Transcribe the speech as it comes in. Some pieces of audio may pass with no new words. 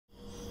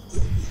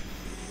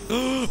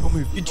Don't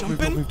move. You jumping?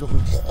 Don't move, don't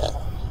move.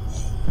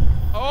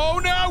 Oh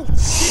no!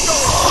 Keep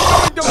going!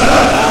 Keep going!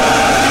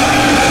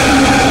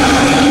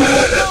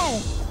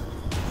 No!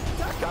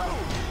 Taco!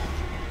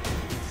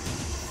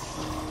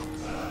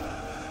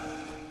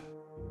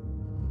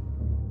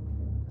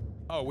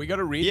 Oh, we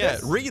gotta read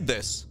this? Yeah, read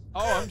this.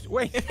 Oh,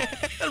 wait.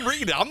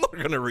 Read it. I'm not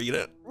gonna read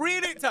it.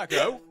 Read it,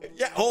 Taco.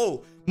 Yeah.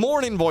 Oh,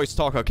 morning voice,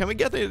 Taco. Can we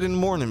get it in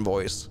morning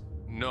voice?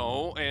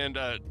 No, and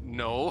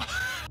no.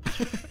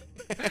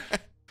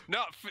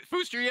 No,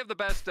 Fooster, you have the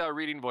best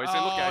reading voice.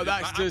 Oh, look at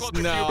that's I'm just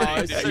going no.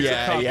 for puberty.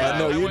 Yeah,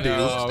 no, you do.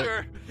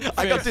 Fooster.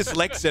 I got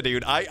dyslexia,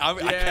 dude. I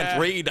can't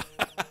read.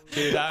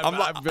 Dude, I'm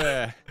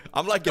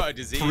like a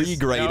three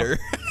grader.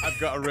 No, I've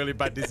got a really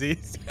bad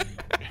disease.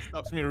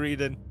 Stops me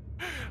reading.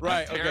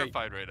 Right, I'm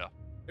terrified right now.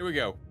 Here we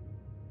go.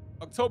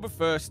 October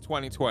 1st,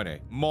 2020,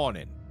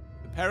 morning.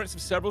 The parents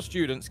of several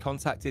students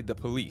contacted the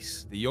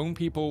police. The young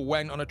people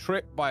went on a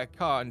trip by a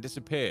car and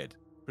disappeared.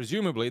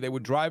 Presumably, they were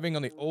driving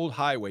on the old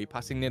highway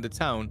passing near the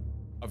town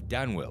of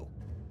Danwille.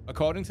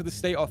 According to the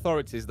state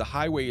authorities, the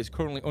highway is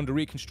currently under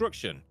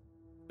reconstruction.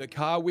 The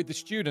car with the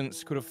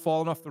students could have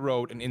fallen off the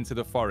road and into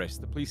the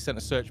forest. The police sent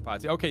a search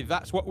party. Okay,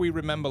 that's what we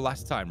remember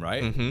last time,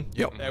 right? Mm-hmm.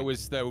 Yep. There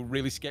was the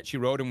really sketchy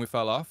road and we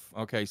fell off.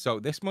 Okay, so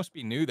this must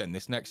be new then,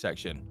 this next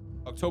section.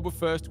 October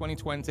 1st,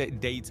 2020,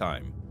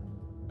 daytime.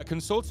 A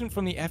consultant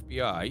from the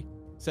FBI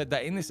said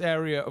that in this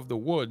area of the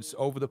woods,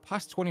 over the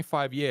past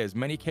 25 years,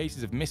 many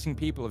cases of missing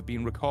people have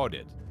been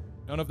recorded.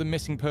 None of the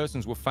missing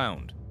persons were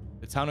found.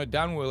 The town of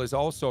Danwille is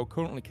also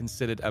currently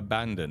considered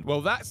abandoned.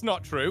 Well, that's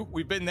not true.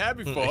 We've been there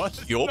before.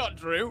 That's not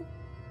true.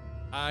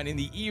 And in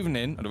the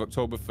evening of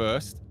October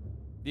 1st,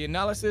 the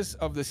analysis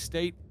of the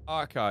state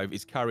archive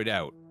is carried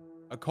out.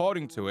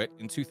 According to it,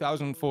 in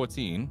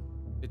 2014,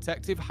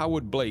 Detective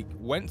Howard Blake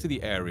went to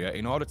the area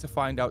in order to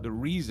find out the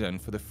reason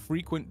for the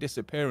frequent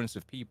disappearance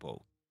of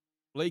people.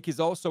 Blake is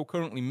also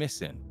currently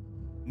missing.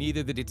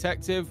 Neither the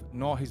detective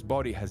nor his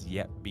body has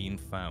yet been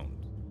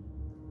found.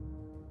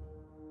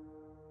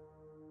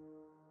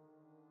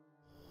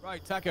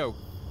 Right, Taco,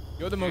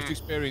 you're the most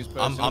experienced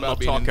person. I'm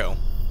not Taco.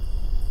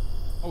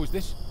 Oh, is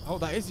this? Oh,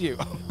 that is you.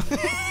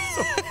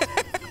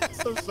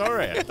 So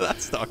sorry.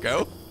 That's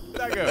Taco.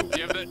 Taco. Do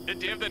you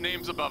have the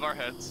names above our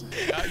heads?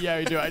 Yeah,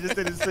 you do. I just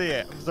didn't see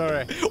it. I'm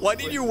sorry. Why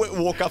did you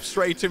walk up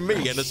straight to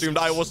me and assumed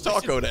I was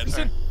Taco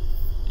then?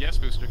 Yes,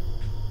 Fooster.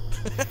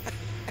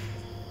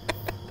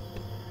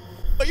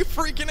 Are you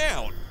freaking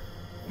out?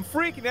 I'm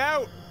freaking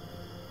out.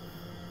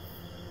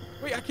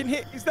 Wait, I can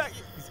hit. Is that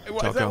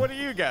one of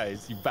you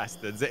guys? You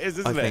bastards. It is,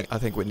 isn't it? I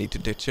think we need to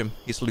ditch him.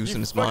 He's losing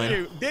his mind.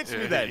 You. Ditch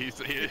me then. He's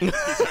already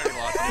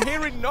lost. I'm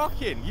hearing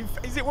knocking.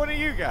 Is it one of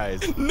you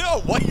guys?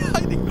 No, why are you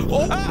hiding?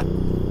 Oh. Ah,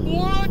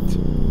 what?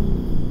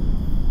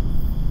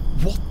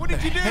 What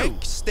did you do?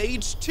 Heck?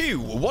 Stage 2.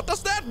 What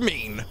does that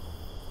mean?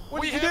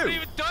 What did you haven't do?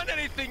 even done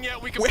anything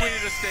yet. We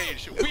completed a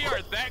stage. We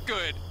are that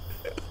good.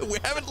 We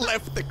haven't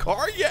left the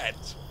car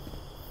yet.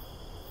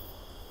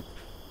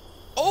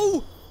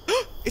 Oh,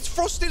 it's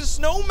Frosty the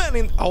Snowman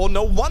in... Oh,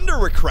 no wonder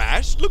we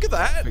crashed. Look at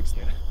that.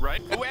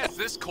 Right? Who asked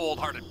this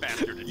cold-hearted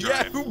bastard to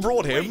drive? Yeah, who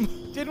brought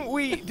him?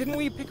 Wait, didn't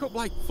we pick up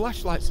like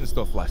flashlights and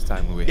stuff last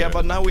time we were here? Yeah,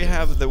 but now we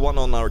have the one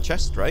on our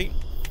chest, right?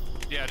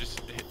 Yeah,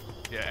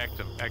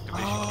 activation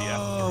key.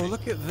 Oh,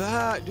 look at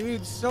that,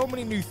 dude. So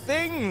many new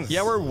things.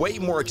 Yeah, we're way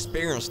more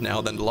experienced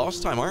now than the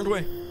last time, aren't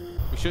we?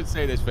 We should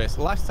say this, Fist.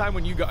 Last time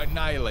when you got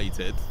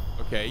annihilated,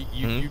 okay,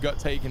 you got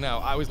taken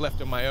out. I was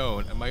left on my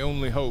own, and my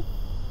only hope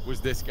was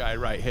this guy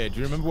right here. Do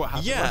you remember what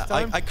happened last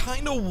time? Yeah, I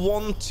kind of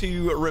want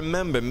to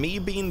remember me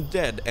being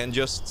dead and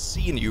just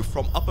seeing you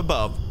from up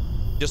above,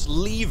 just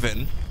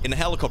leaving in a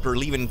helicopter,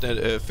 leaving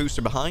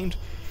Fooster behind.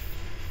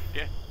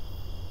 Yeah.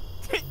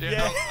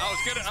 Yeah.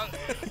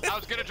 I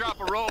was gonna drop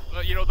a rope,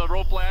 the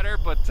rope ladder,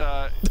 but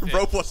the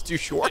rope was too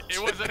short.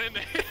 It wasn't in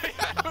there.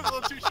 It was a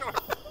little too short.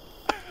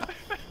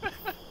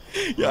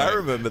 Yeah, I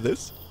remember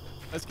this.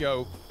 Let's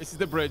go. This is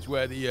the bridge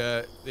where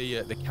the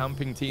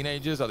camping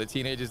teenagers, or the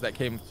teenagers that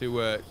came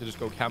to just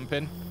go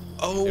camping.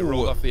 Oh, they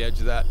rolled off the edge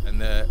of that, and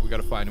we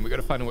gotta find them. We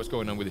gotta find out what's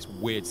going on with this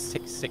weird,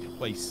 sick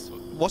place.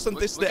 Wasn't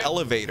this the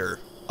elevator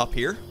up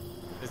here?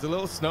 There's a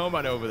little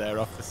snowman over there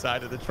off the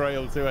side of the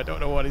trail too. I don't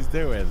know what he's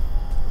doing.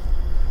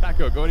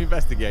 Taco, go and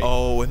investigate.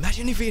 Oh,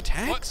 imagine if he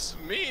attacks.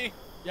 What? Me?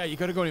 Yeah, you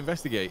gotta go and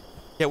investigate.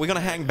 Yeah, we're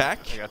gonna hang back.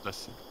 I got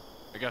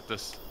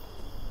this.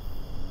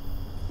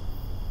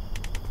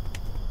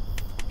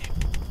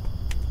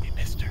 Hey,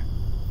 mister.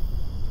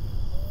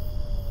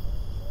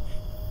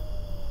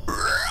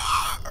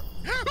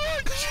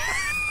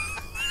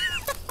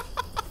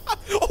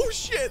 Oh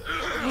shit!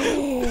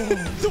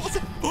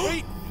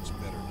 Wait! It's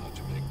better not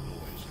to make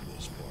noise in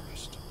this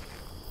forest.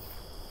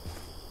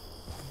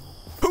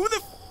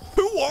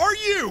 Who are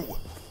you?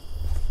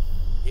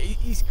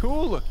 He's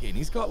cool looking.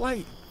 He's got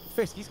like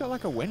he's got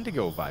like a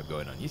Wendigo vibe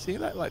going on. You see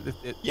that? Like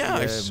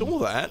I saw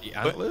that. The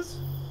antlers.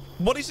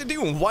 What is he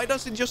doing? Why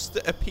does he just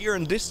appear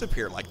and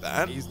disappear like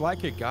that? He's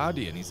like a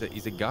guardian. He's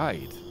a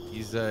guide.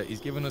 He's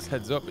giving us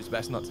heads up. It's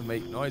best not to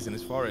make noise in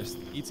this forest.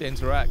 Need to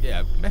interact.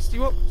 Yeah, messed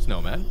you up,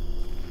 snowman.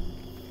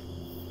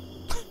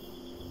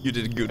 You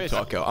did good, Fisk.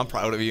 Taco. I'm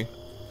proud of you.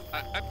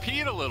 I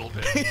peed a little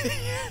bit.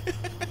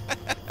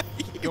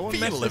 Go and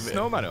mess the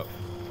snowman up.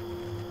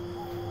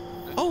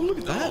 Oh, look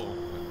at that.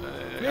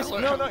 Fisk,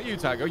 no, not you,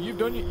 Taco. You've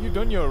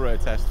done your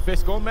test.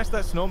 Fisk, go and mess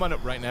that snowman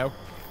up right now.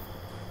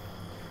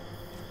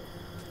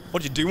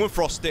 What are you doing,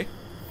 Frosty?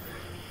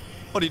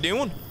 What are you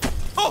doing?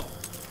 Oh!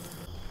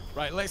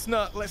 Right, let's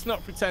not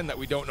pretend that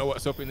we don't know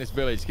what's up in this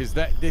village,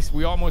 because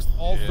we almost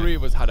all three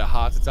of us had a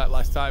heart attack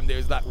last time.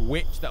 There's that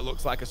witch that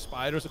looks like a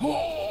spider.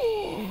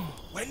 Oh,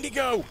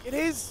 Wendigo! It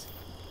is.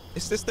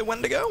 Is this the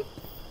Wendigo?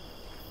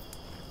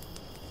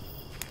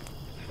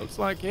 Looks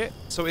like it.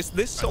 So is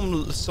this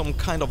some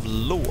kind of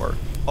lore?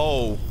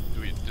 Oh.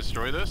 Do we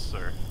destroy this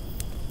or?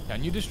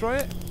 Can you destroy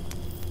it?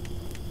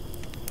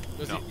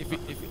 No. If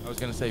I was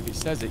gonna say, if it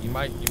says it, you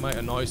might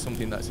annoy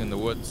something that's in the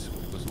woods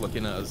just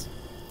looking at us.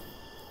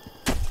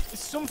 There's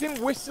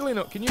something whistling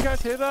up. Can you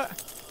guys hear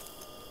that?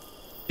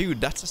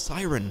 Dude, that's a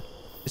siren.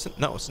 Isn't?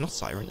 No, it's not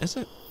siren, is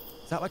it?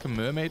 Is that like a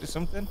mermaid or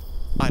something?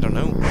 I don't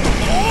know.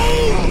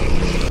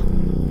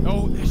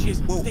 Oh, there she is.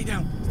 Whoa. Stay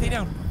down. Stay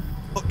down.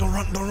 Oh, don't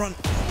run, don't run.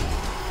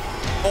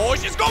 Oh,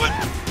 she's coming!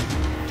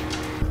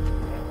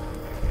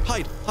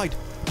 Hide, hide.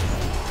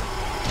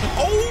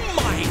 Oh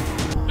my!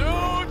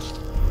 Dude!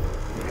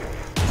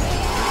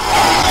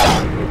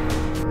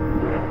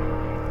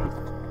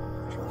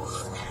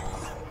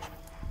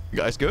 You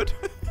guys good?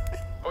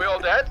 Are we all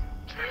dead?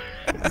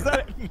 Is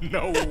that it?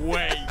 No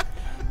way.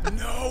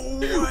 No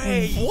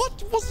way.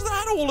 What was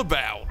that all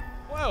about?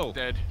 Well,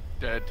 Dead.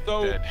 Dead.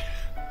 So- Dead.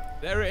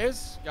 there it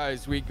is,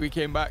 guys. We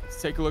came back to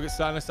take a look at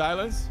Sign of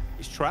Silence.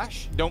 It's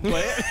trash. Don't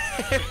play it.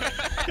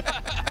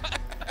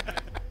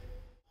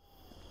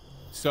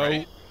 So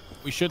Right.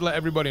 we should let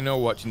everybody know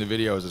watching the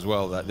videos as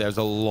well that there's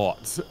a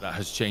lot that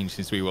has changed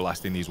since we were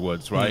last in these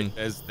woods, right?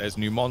 There's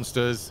new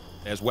monsters.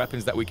 There's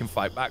weapons that we can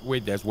fight back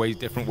with. There's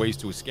different ways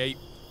to escape.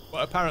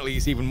 But apparently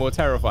it's even more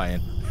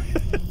terrifying.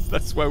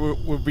 That's why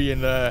we're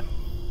being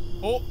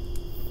Oh,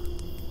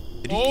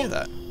 Did you hear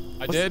that?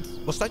 I did.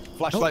 What's that?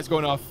 Flashlight's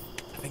going off.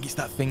 I think it's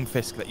that thing,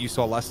 Fisk, that you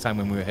saw last time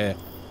when we were here.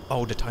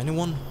 Oh, the tiny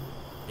one?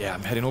 Yeah,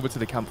 I'm heading over to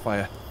the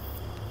campfire.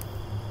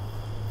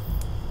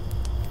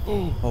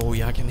 Oh,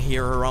 yeah, I can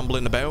hear her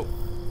rumbling about.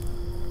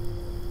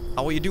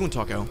 How are you doing,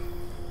 Taco?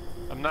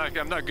 I'm not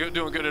good,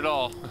 doing good at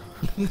all.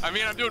 I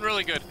mean, I'm doing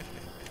really good.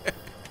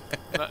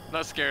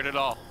 Not scared at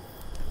all.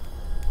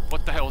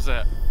 What the hell is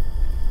that?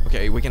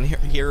 Okay, we can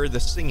hear the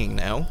singing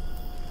now.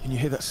 Can you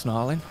hear that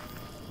snarling?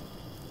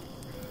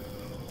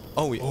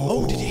 Oh,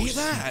 oh, did you hear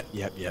that?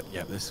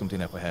 Yep. There's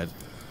something up ahead.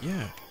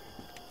 Yeah.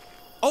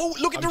 Oh,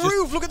 look at I'm the just-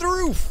 roof! Look at the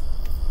roof!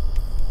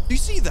 Do you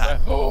see that?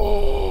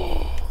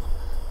 Oh.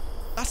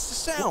 That's the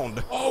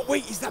sound. Oh,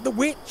 wait, is that the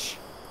witch?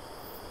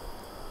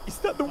 Is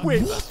that the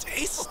witch? What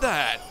is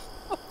that?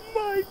 Oh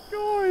my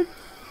god.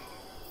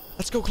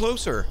 Let's go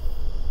closer.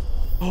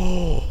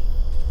 Oh,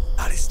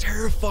 that is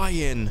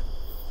terrifying.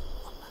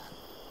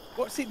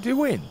 What's it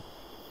doing?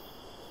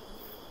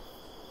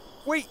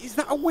 Wait, is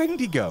that a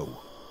Wendigo?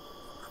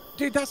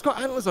 Dude, that's got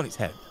antlers on its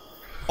head.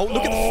 Oh,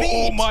 look at the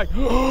feet. Oh my.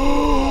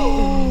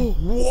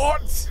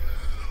 What?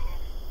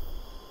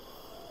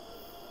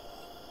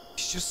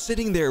 She's just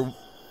sitting there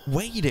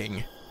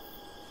waiting.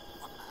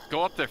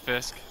 Go up there,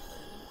 Fisk.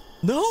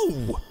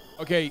 No.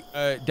 Okay,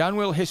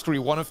 Danwille history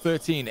 1 of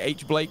 13.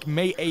 H. Blake,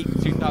 May 8,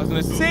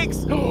 2006.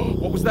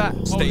 What was that?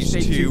 Stage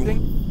 2.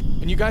 Thing?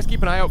 Can you guys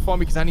keep an eye out for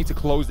me, because I need to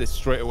close this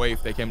straight away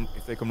if they come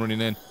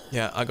running in.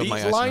 Yeah, I got my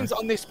eyes These on lines her.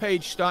 on this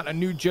page start a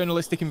new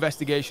journalistic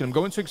investigation. I'm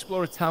going to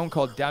explore a town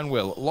called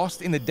Danwille,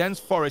 lost in the dense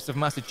forest of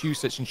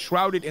Massachusetts and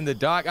shrouded in the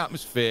dark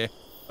atmosphere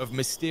of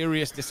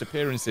mysterious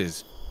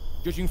disappearances.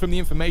 Judging from the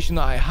information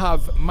that I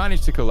have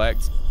managed to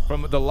collect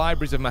from the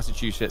libraries of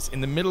Massachusetts,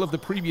 in the middle of the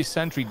previous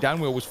century,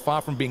 Danwille was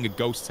far from being a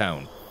ghost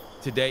town.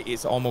 Today,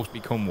 it's almost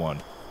become one.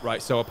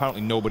 Right, so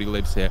apparently nobody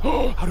lives here.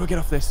 How do I get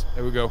off this?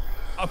 There we go.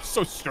 I'm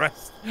so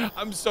stressed.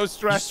 I'm so You're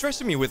stressed.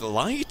 stressing me with the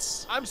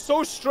lights? I'm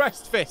so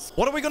stressed, Fisk.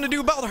 What are we gonna do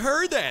about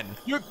her then?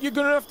 You're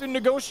gonna have to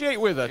negotiate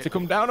with her to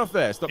come down off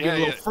there. Stop being a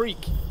little freak.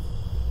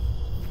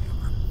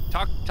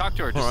 Talk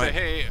to her. Just All say, right.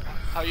 hey,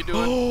 how you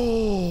doing?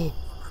 Oh,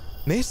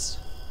 miss?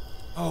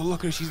 Oh, look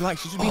at her. She's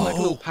just being like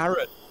a little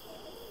parrot.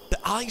 The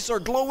eyes are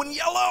glowing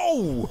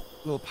yellow.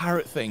 Little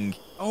parrot thing.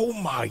 Oh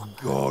my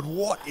god,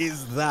 what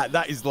is that?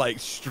 That is like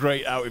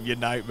straight out of your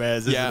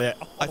nightmares, isn't it?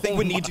 I think Oh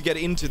we my- need to get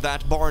into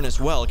that barn as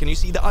well. Can you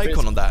see the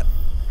icon on that?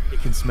 It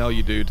can smell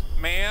you, dude.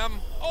 Ma'am?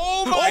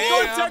 Oh my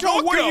God,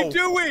 Taco, what are you Taco!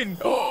 doing?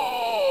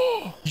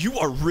 You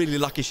are really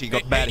lucky she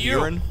got Hey, bad hey, you.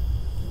 hearing.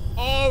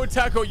 Oh,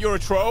 Taco, you're a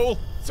troll.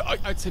 So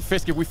I'd say,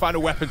 Fisk, if we find a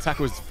weapon,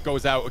 Taco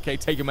goes out. Okay,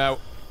 take him out.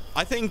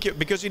 I think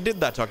because you did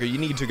that, Taco, you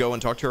need to go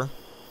and talk to her.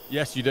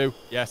 Yes, you do.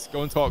 Yes,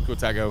 go and talk to her,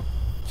 Taco.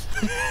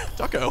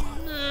 Taco.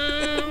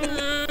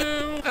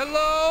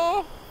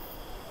 Hello?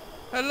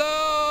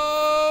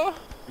 Hello?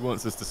 He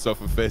wants us to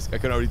suffer, Fisk. I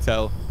can already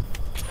tell.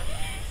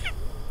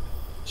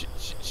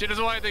 She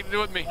doesn't want anything to do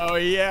with me. Oh,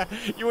 yeah.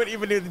 You weren't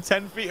even near the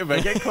 10 feet of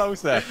her. Get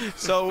closer.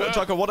 So,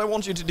 Taco, what I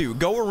want you to do,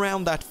 go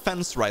around that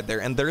fence right there,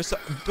 and there's a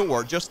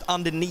door just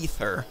underneath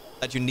her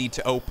that you need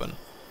to open.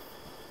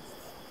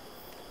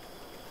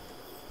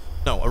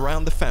 No,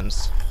 around the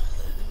fence.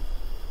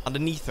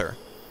 Underneath her.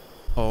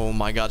 Oh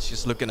my god,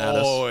 she's looking at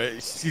us. Oh,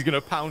 she's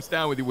gonna pounce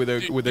down with you with a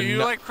Do you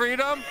like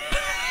freedom?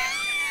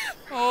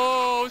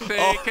 Oh,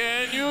 say,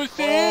 can you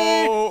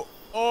see?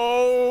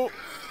 Oh.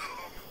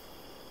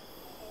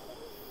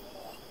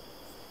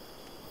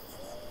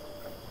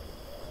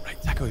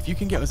 Right, Taco, if you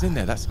can get us in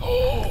there, that's.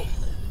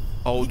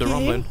 Oh, the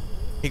rumbling.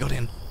 He got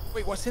in.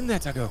 Wait, what's in there,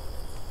 Taco?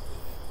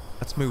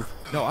 Let's move.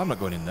 No, I'm not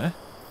going in there.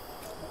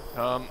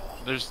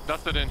 There's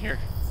nothing in here.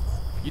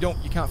 You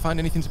can't find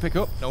anything to pick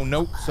up? No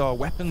notes or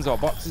weapons or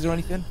boxes or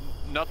anything?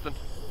 Nothing.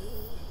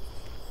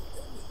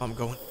 I'm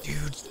going.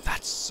 Dude,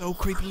 that's so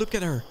creepy. Look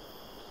at her.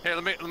 Hey,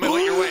 let me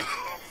light your way.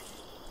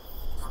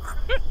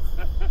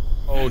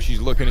 Oh, she's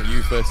looking at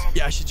you first.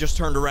 Yeah, she just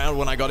turned around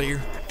when I got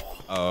here.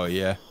 Oh,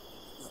 yeah.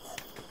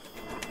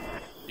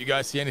 You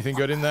guys see anything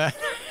good in there?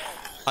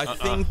 I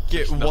think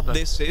what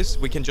this is,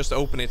 we can just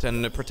open it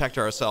and protect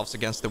ourselves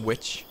against the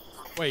witch.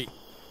 Wait,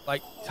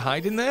 like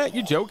hide in there?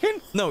 You joking?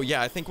 No,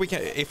 yeah, I think we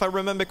can. If I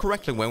remember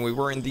correctly, when we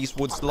were in these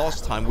woods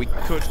last time, we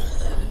could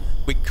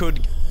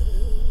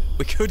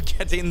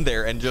get in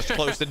there and just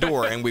close the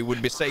door, and we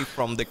would be safe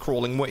from the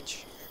crawling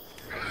witch.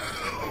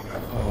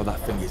 Oh, that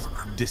thing is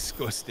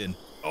disgusting.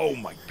 Oh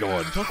my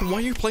god. Duncan, why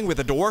are you playing with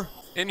the door?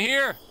 In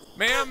here,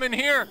 ma'am, in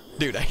here.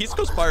 Dude, he's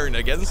conspiring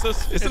against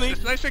us, isn't he?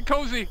 It's nice and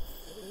cozy.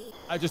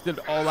 I just did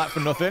all that for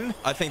nothing.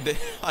 I think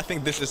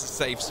this is a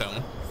safe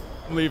zone.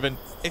 I'm leaving.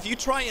 If you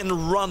try and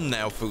run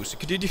now, Fooster,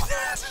 could you do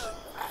that?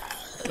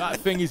 That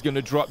thing is going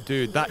to drop,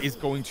 dude. That is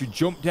going to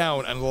jump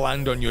down and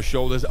land on your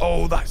shoulders.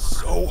 Oh, that's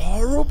so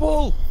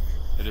horrible.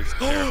 It is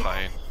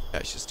terrifying.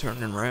 Yeah, she's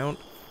turning around.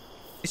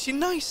 Is she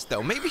nice,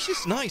 though? Maybe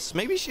she's nice.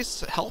 Maybe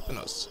she's helping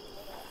us.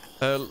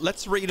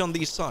 Let's read on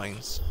these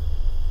signs.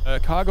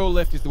 Cargo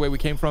lift is the way we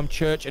came from.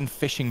 Church and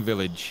fishing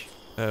village.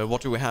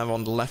 What do we have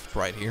on the left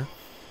right here?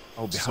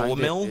 Oh, behind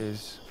Sawmill? it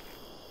is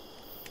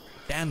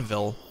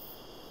Danwille.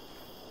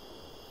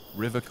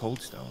 River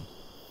Coldstone.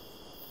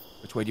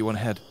 Which way do you want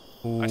to head?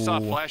 I saw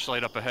a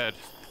flashlight up ahead.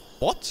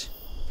 What?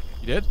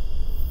 You did?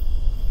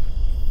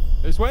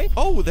 This way?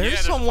 Oh, there's there's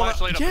a someone.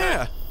 flashlight up Yeah.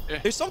 ahead. Yeah.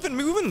 There's something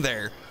moving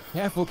there.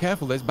 Careful,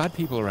 careful. There's bad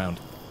people around.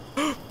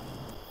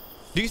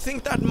 Do you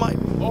think that might...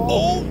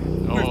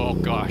 Oh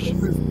gosh.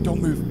 Don't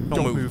move.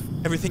 Don't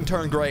move. Everything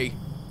turned gray.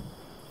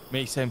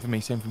 Me, same for me,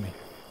 same for me.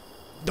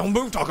 Don't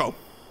move, Taco.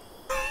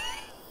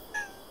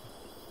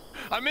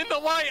 I'm in the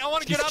light. I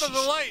want to get out of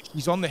the light.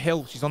 She's on the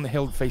hill. She's on the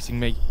hill facing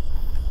me.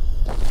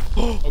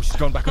 Oh, she's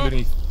gone back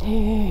underneath.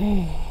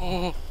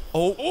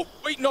 Oh,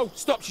 wait, no,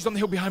 stop. She's on the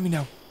hill behind me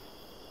now.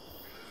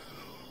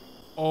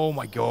 Oh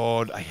my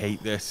god, I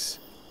hate this.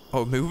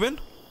 Oh, moving?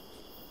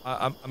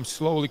 I'm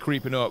slowly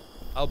creeping up.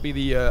 I'll be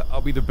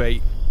the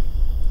bait.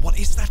 What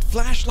is that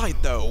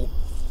flashlight, though?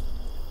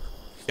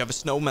 You have a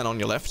snowman on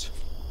your left.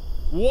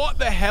 What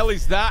the hell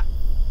is that?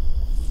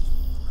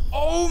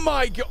 Oh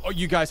my god. Oh,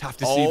 you guys have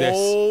to see this.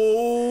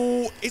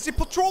 Oh, is it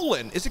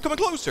patrolling? Is it coming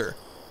closer?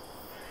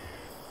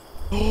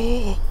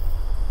 Oh,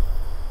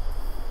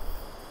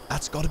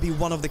 that's got to be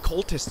one of the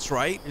cultists,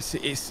 right?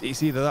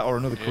 It's either that or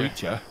another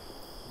creature.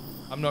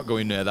 I'm not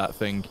going near that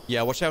thing.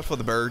 Yeah, watch out for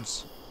the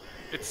birds.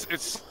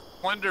 It's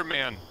Slender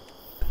Man.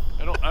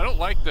 I don't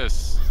like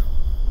this.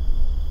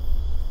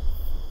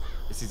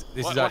 This is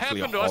What actually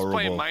happened to horrible. us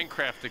playing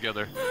Minecraft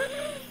together?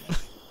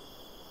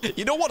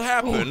 You know what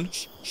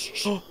happened?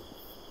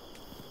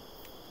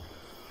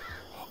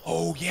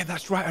 Oh yeah,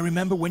 that's right. I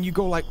remember when you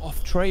go like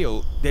off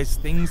trail, there's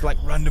things like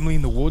randomly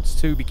in the woods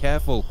too. Be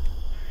careful.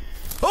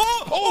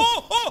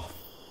 Oh!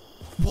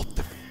 What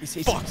the? It's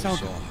Fuck.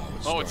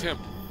 Oh, it's him.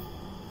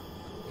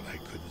 But I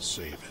couldn't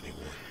save anyone.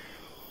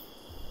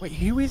 Wait,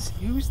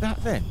 who's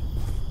that then?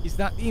 Is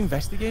that the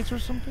investigator or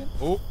something?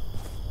 Oh,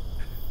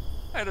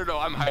 I don't know.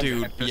 I'm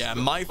hiding. Dude, yeah,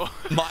 my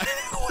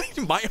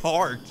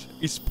heart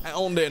is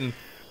pounding.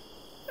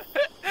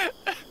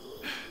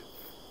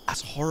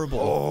 That's horrible.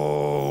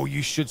 oh,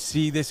 you should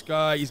see this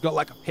guy. He's got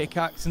like a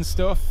pickaxe and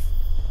stuff.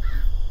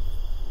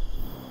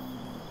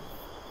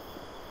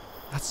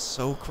 That's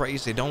so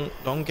crazy.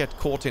 Don't get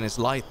caught in his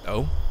light,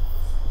 though.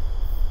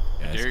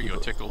 Yeah, There you keep go.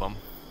 Tickle them.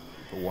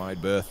 a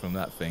wide berth from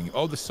that thing.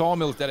 Oh, the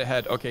sawmill's dead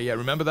ahead. Okay, yeah,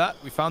 remember that?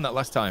 We found that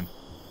last time.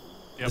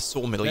 Yep. The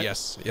sawmill, Yeah.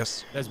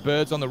 yes. There's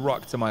birds on the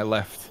rock to my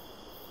left.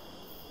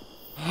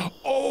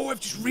 Oh, I've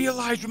just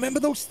realized. Remember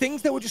those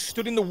things that were just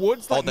stood in the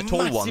woods? Oh, Like the tall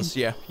massive- ones,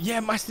 yeah. Yeah,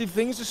 massive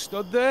things just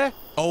stood there.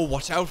 Oh,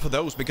 watch out for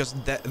those, because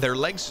their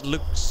legs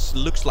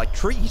looks like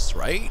trees,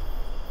 right?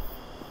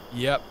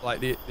 Yep,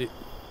 like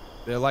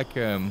they're like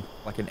an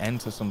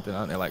ant or something,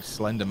 aren't they? Like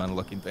Slenderman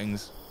looking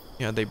things.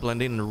 Yeah, they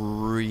blend in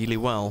really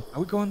well. Are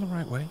we going the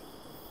right way?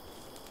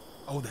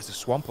 Oh, there's a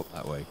swamp up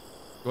that way.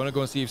 You want to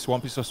go and see if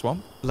swamp is so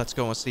swamp? Let's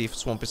go and see if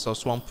swamp is so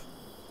swamp.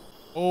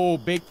 Oh,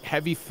 big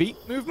heavy feet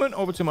movement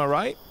over to my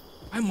right.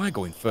 Why am I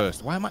going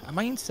first? Am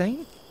I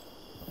insane?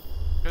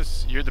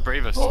 Because you're the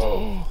bravest.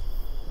 Oh,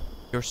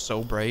 You're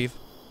so brave.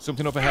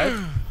 something up ahead.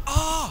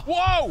 Ah!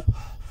 Whoa!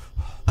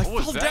 I What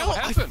was fell that? down. What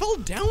I happened? fell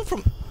down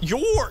from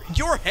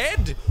your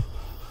head.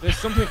 There's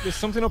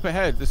something up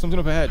ahead. There's something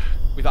up ahead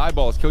with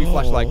eyeballs. Kill your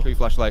flashlight. Kill your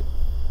flashlight.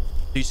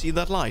 Do you see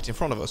that light in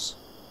front of us?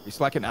 It's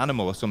like an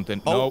animal or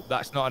something. Oh. No,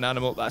 that's not an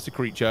animal. That's a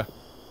creature.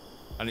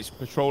 And it's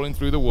patrolling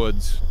through the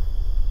woods.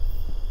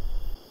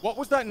 What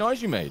was that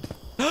noise you made?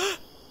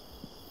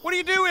 What are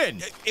you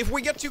doing? If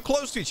we get too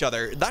close to each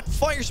other, that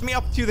fires me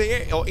up to the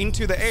air, or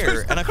into the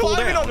air, and I fall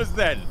down. on us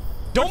then.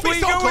 Don't be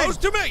so close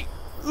to me!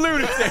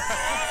 Lunatic.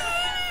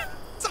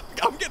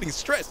 I'm getting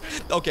stressed.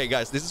 Okay,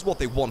 guys, this is what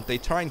they want. They're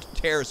trying to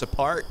tear us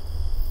apart.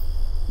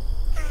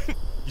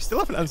 You still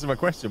haven't answered my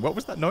question. What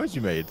was that noise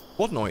you made?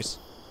 What noise?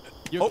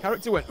 Your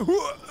character went.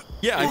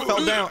 Yeah, I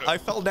fell down. I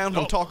fell down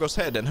from Taco's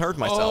head and hurt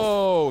myself.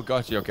 Oh,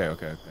 gotcha. Okay.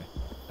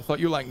 I thought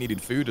you like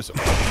needed food or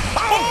something.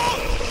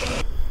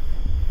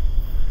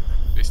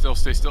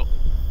 Stay still.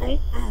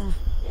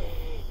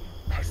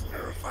 That's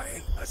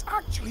terrifying. That's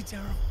actually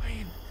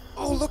terrifying.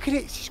 Oh, look at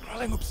it. She's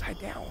crawling upside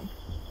down.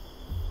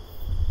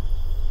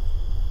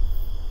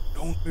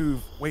 Don't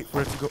move. Wait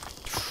for her to go.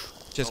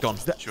 She's gone.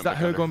 Is that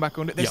her going back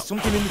under? There's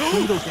something in the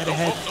tree though. Get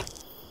ahead.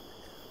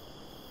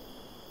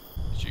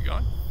 Is she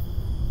gone?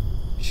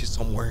 She's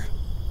somewhere.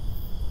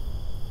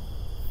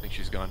 I think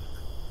she's gone.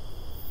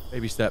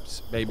 Baby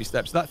steps. Baby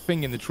steps. That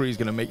thing in the tree is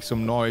going to make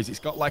some noise. It's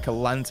got like a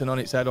lantern on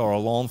its head or a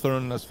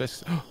lanthorn as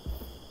Fisk.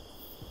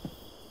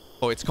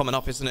 Oh, it's coming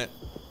up, isn't it?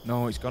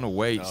 No, it's gone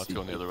away. No, it's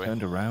going the other way.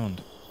 Turned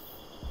around.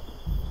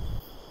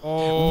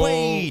 Oh.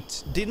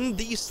 Wait, didn't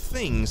these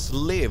things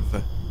live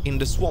in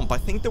the swamp? I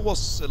think there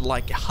was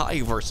like a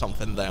hive or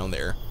something down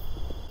there.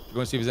 You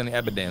want to see if there's any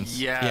evidence?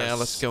 Yes. Yeah,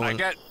 let's go in.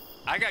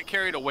 I got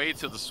carried away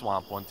to the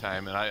swamp one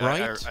time, and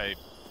I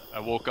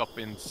woke up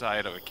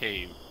inside of a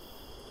cave.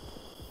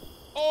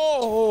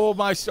 Oh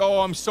my!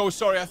 Oh, I'm so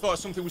sorry. I thought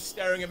something was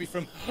staring at me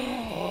from.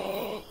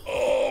 Oh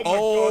my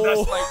god!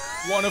 That's like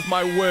one of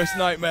my worst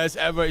nightmares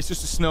ever. It's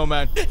just a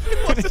snowman.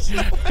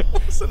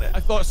 Wasn't it? I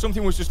thought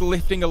something was just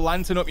lifting a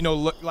lantern up. You know,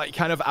 look like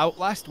kind of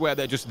Outlast, where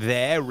they're just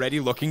there, ready,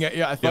 looking at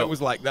you. I thought it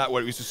was like that,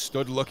 where it was just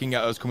stood looking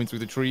at us coming through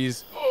the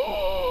trees.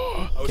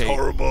 Oh, that was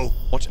horrible.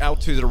 Watch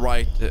out to the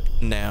right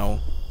now.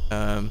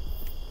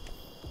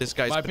 This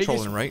guy's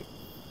patrolling, right?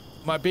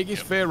 My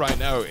biggest fear right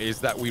now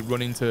is that we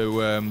run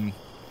into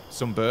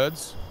some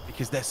birds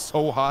because they're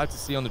so hard to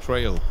see on the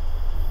trail.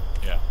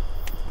 Yeah.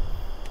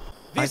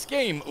 This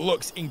game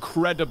looks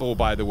incredible,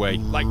 by the way.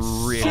 Like,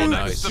 really super,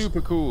 nice.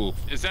 super cool.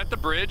 Is that the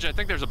bridge? I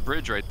think there's a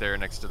bridge right there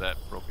next to that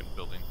broken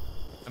building.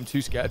 I'm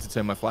too scared to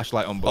turn my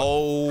flashlight on, but...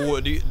 Oh,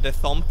 the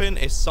thumping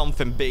is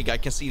something big. I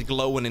can see it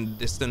glowing in the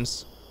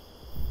distance.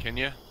 Can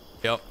you?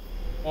 Yep.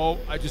 Oh,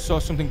 I just saw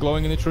something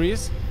glowing in the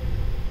trees.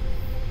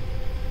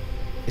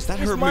 Is that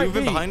This her might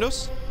moving be behind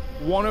us?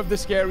 One of the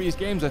scariest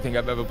games I think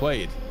I've ever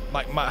played.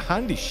 Like, my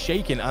hand is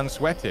shaking and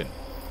sweating.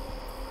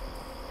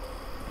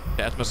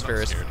 The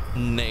atmosphere is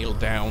nailed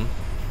down.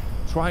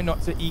 Try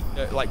not to eat,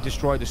 like,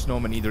 destroy the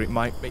snowman either. It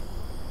might be...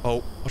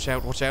 Oh, watch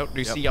out, watch out. Do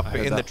you see up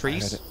in the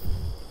trees?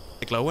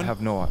 The glowing? I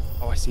have no...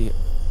 Oh, I see it.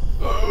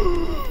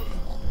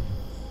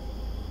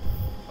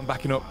 I'm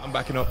backing up. I'm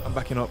backing up. I'm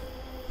backing up.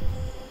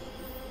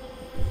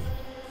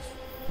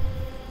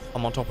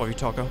 I'm on top of you,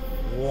 Taco.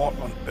 What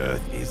on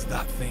earth is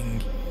that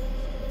thing?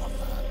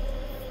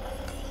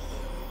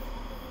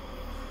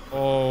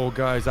 Oh,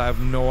 guys, I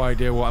have no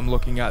idea what I'm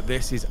looking at.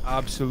 This is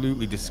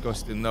absolutely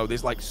disgusting, though.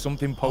 There's like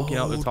something poking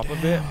out the top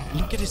of it.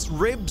 Look at his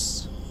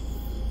ribs.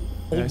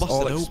 All Yeah, it's busted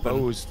all open.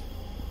 exposed.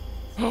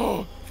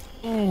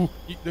 Oh,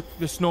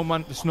 the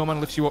snowman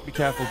lifts you up. Be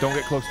careful. Don't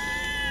get close.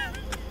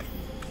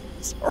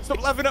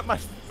 Stop laughing at my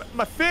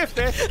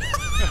face.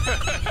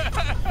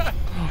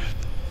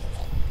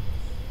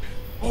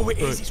 Oh, it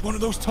is. It's one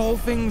of those tall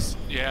things.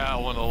 Yeah,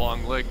 one of the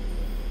long leg.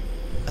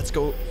 Let's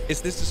go.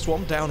 Is this the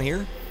swamp down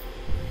here?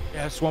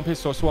 Yeah, swamp is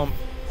so swamp.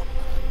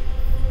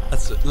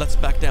 Let's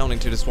back down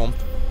into the swamp.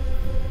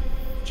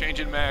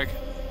 Changing mag.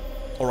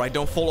 All right,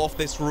 don't fall off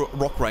this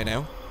rock right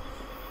now.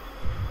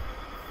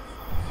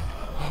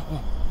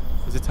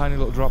 There's a tiny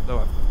little drop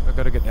though. I've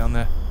got to get down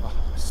there. Oh,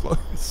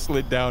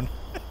 slid down.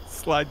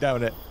 Slide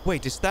down it.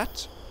 Wait, is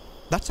that...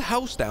 That's a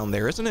house down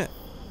there, isn't it?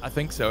 I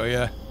think so,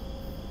 yeah.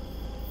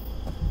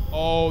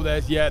 Oh,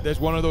 there's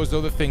one of those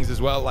other things as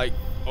well, like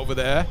over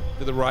there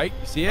to the right.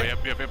 You see it?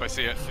 Oh, yep, I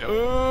see it. Yep.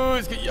 Oh,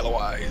 it's got yellow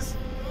eyes.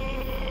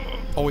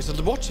 Oh, is it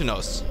watching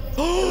us?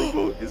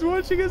 Oh, it's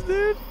watching us,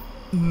 dude.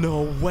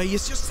 No way,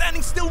 it's just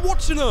standing still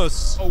watching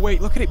us. Oh,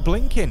 wait, look at it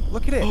blinking.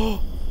 Look at it.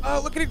 Oh,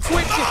 look at it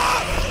twitching.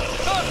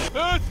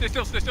 Stay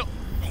still, stay still.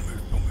 Don't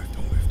move, don't move,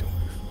 don't move, don't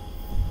move.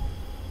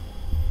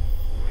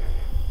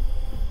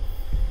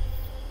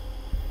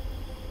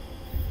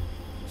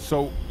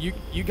 So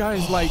you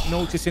guys like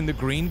noticing the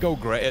green go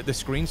gray, the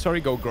screen,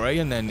 sorry, go gray,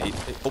 and then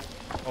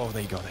oh,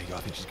 there you go, there you go. I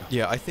think she's gone.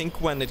 Yeah, I think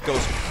when it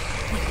goes...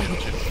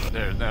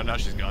 There, now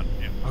she's gone.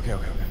 Yeah. Okay.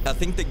 I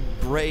think the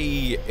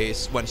gray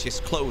is when she's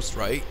close,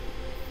 right?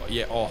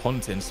 Yeah, or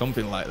hunting,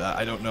 something like that.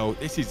 I don't know.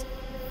 This is...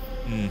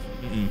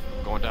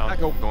 Going down.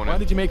 Taco, going why in.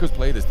 did you make us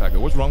play this, Taco?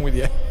 What's wrong with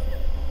you?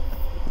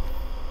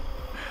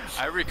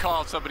 I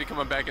recall somebody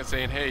coming back and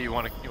saying, "Hey, you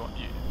want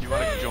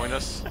to join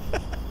us?"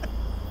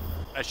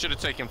 I should have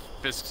taken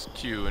Fisk's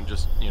cue and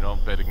just, you know,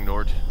 been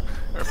ignored.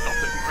 Or felt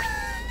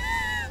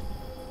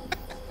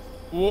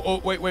ignored. Oh,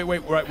 wait.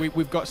 Right,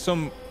 we've got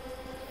some.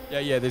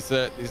 Yeah.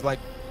 There's like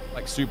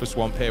super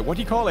swamp here. What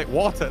do you call it?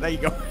 Water. There you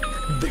go.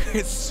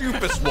 There's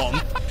super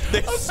swamp.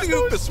 There's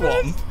super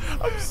swamp.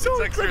 I'm so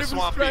It's extra incredibly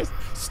swampy. stressed.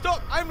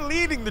 Stop! I'm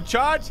leading the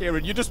charge here,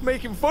 and you're just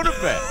making fun of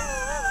me.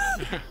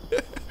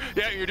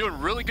 Yeah, you're doing a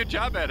really good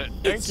job at it.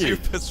 Thank you.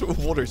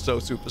 Water's so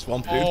super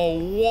swamp, dude. Oh,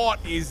 what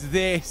is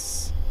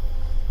this?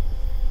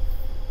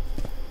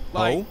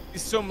 Like,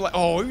 it's some like.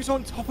 Oh, who's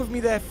on top of me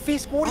there?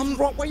 Fisk, what is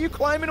wrong? Why are you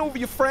climbing over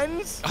your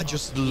friends? I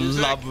just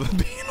love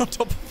being on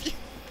top of you.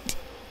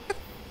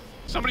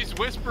 Somebody's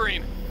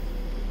whispering.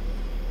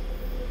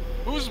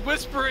 Who's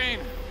whispering?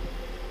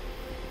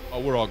 Oh,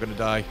 we're all gonna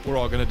die. We're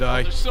all gonna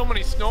die. There's so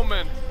many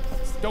snowmen.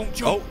 Don't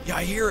jump. Oh, yeah,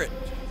 I hear it.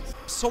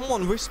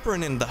 Someone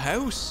whispering in the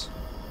house.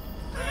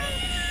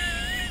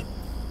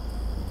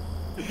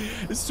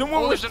 Is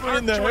someone there's an whispering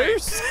in the archway.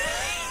 house?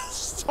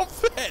 Stop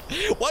it.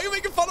 Why are you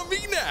making fun of me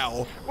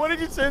now? Why did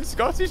you turn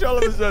Scottish all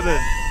of a sudden?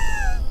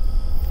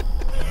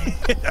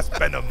 That's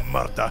been a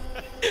murder.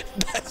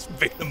 That's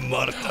been a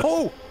murder.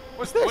 Oh,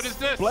 what's this? What is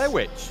this? Blair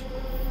Witch.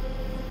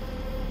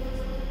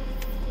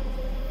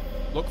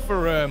 Look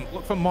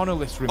for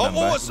monoliths, remember?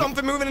 Oh,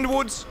 something moving in the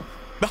woods.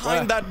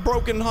 Behind Where? that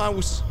broken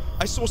house.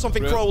 I saw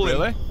something crawling.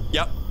 Really?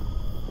 Yep.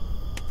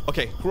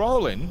 Okay.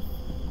 Crawling?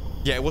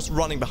 Yeah, it was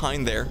running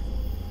behind there.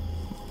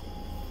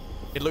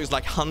 It looks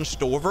like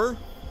hunched over.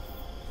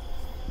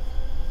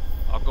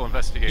 I'll go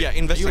investigate. Yeah,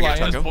 investigate, lying?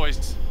 Those Taco.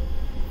 boys.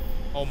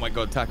 Oh my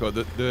God, Taco!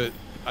 The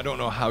I don't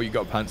know how you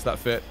got pants that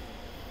fit.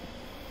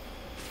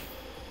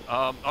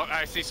 Oh,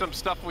 I see some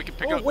stuff we can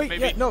pick Oh up. wait,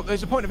 Maybe. yeah, no,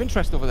 there's a point of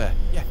interest over there.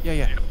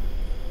 Yeah.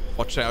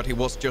 Watch out, he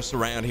was just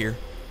around here.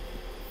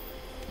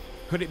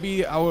 Could it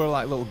be our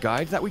like little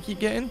guide that we keep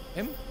getting?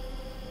 Him?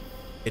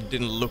 It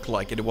didn't look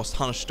like it. It was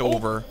hunched Oh.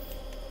 over.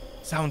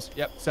 Sounds.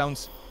 Yep.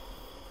 Sounds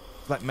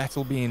like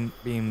metal being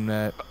banged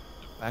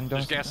on.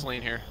 There's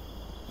gasoline here.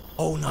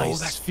 Oh, Oh, nice.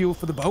 that's fuel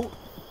for the boat.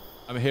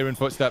 I'm hearing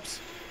footsteps.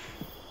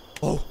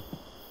 Oh,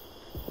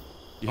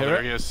 You Oh, hear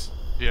there he it? is.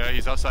 Yeah,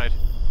 he's outside.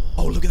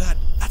 oh, look at that.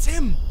 That's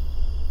him.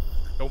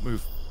 Don't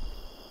move.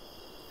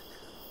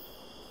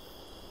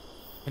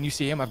 Can you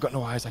see him? I've got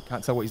no eyes. I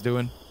can't tell what he's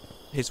doing.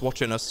 He's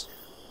watching us.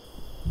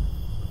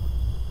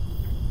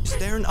 He's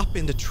staring up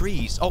in the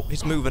trees. Oh,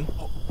 he's moving.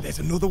 Oh, there's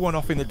another one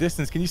off in the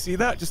distance. Can you see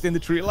that? Just in the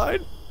tree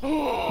line?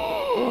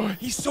 Oh,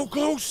 he's so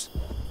close.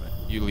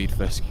 You lead,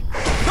 Fisk.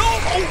 No!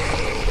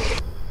 Oh!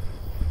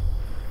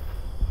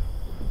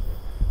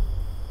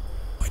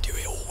 Why do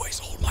I always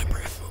hold my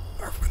breath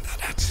when that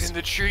happens? It's in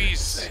the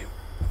trees.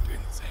 I'm doing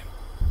the same.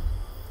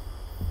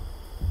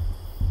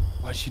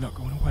 Why is she not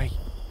going away?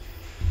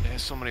 Yeah,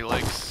 so many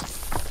legs.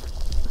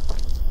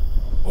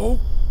 Oh.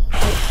 I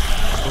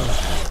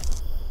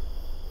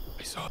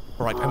saw it.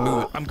 All right, I'm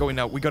moving. I'm going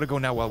now. We gotta go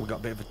now while we got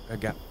a bit of a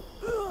gap.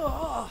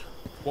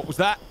 What was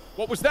that?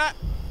 What was that?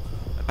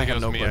 I think it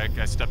was no me. clue.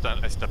 I stepped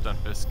on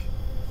Fisk.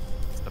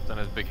 Stepped on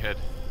his big head.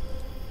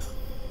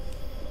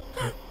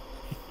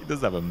 He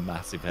does have a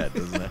massive head,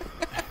 doesn't it?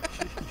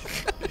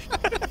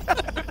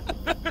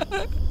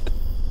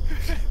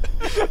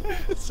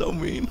 It's so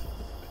mean.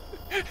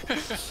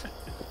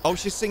 Oh,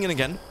 she's singing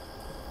again.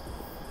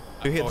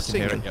 Do you hear the I can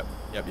hear singing? it.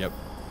 Yep.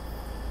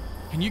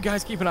 Can you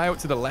guys keep an eye out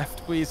to the left,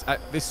 please?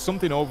 There's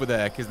something over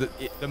there, because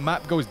the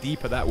map goes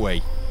deeper that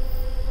way.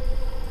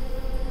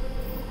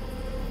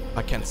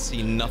 I can't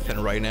see nothing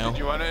right now. Do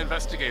you want to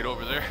investigate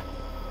over there?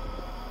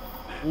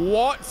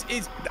 What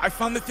is... I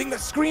found the thing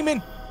that's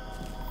screaming.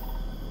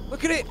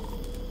 Look at it.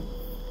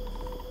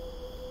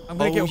 I'm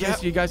going to get over here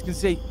so you guys can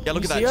see. Yeah,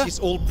 look Can at you that. see her? She's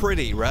all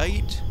pretty,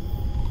 right?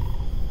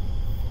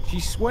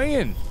 She's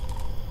swaying.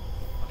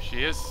 Oh,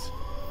 she is.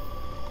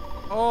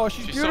 Oh,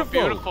 she's so beautiful.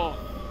 beautiful.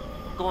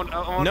 I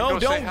want No,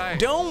 to go say hi.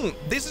 don't.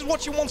 This is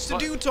what she wants to What?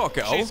 do,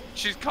 Taco.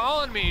 She's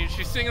calling me.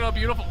 She's singing all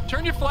beautiful.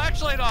 Turn your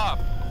flashlight off.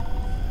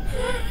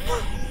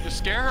 Just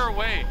scare her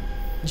away.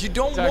 You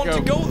don't Taco. want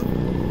to go.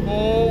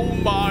 Oh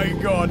my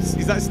God.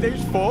 Is that stage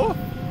 4?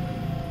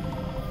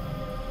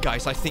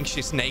 Guys, I think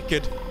she's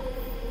naked.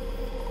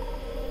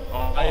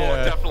 Oh,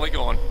 definitely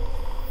going.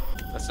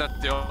 That's not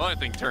the only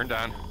thing turned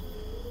on.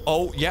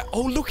 Oh, yeah.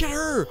 Oh, look at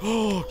her.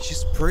 Oh,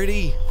 she's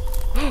pretty.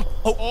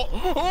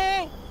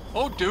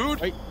 Oh, dude.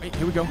 Wait,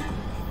 here we go.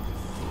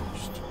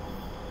 First,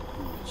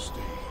 who will stay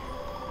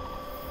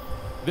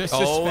here? The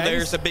suspense. Oh,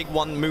 there's a big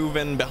one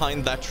moving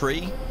behind that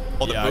tree.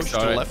 Or the Yeah, I bush to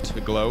saw the it. left.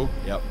 The glow.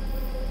 Yep.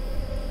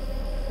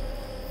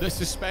 The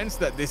suspense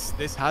that this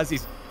has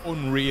is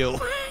unreal.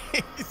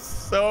 It's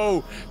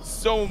so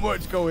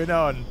much going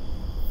on.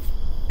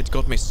 It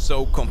got me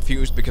so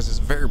confused because it's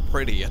very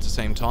pretty at the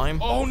same time.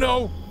 Oh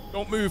no!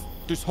 Don't move.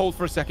 Just hold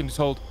for a second. Just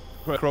hold.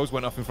 Crows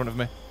went off in front of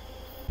me.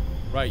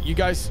 Right, you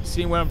guys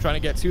seeing where I'm trying to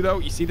get to though?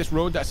 You see this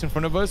road that's in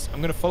front of us?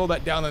 I'm gonna follow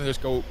that down and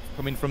just go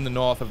coming from the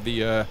north of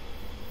the.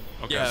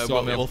 Okay. Yeah,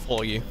 so we'll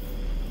follow you.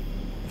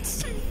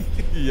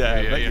 Yeah,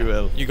 I bet you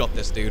will. You got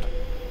this, dude.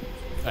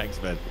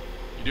 Thanks, man.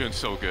 You're doing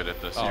so good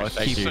at this. Oh, You're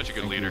thank you. such a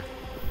good Thank leader.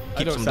 I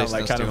Keep don't some sound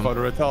like distance to cannon him.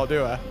 fodder at all,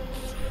 do I?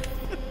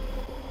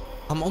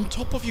 I'm on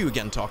top of you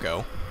again,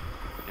 Taco.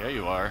 Yeah,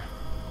 you are.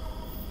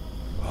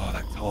 Oh,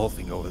 that tall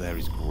thing over there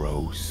is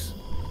gross.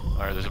 All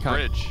right, there's a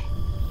bridge.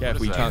 Yeah,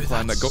 we that? can't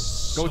climb that. Go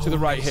so to the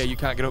right nice. here. You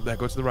can't get up there.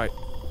 Go to the right.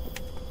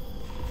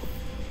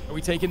 Are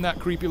we taking that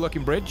creepy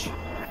looking bridge?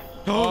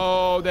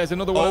 Oh, there's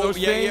another one of those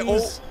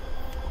things.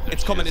 Oh.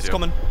 It's coming, it's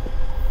coming.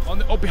 On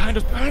the, behind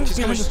us, behind us, She's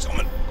coming, behind us. she's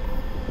coming.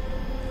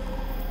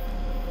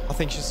 I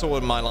think she saw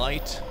my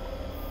light.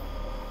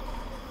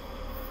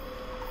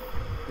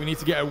 We need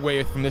to get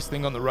away from this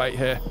thing on the right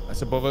here.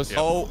 That's above us. Yep.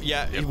 Oh,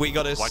 yeah, Yep. we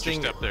got a Watch your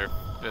step there.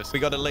 We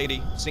got a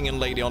lady, singing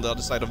lady on the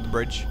other side of the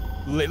bridge.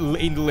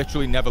 He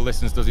literally never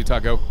listens, does he,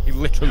 Taco? He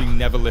literally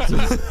never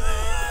listens.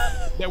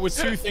 There were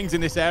two things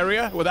in this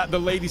area. Well, the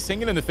lady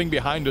singing and the thing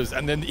behind us.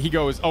 And then he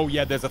goes, oh,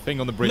 yeah, there's a thing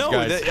on the bridge, No,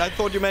 guys. I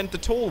thought you meant the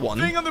tall one.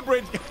 Thing on the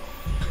bridge.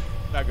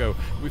 Taco,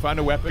 we find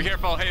a weapon. Be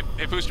careful. Hey,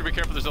 Fooster, be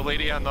careful. There's a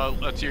lady on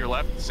the to your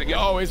left singing.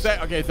 Oh, is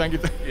that? Okay, thank you.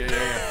 Yeah.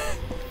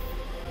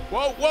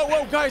 Whoa, whoa,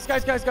 whoa, guys.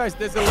 There's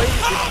a lady.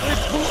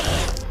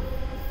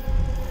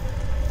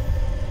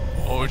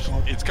 Oh,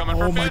 it's coming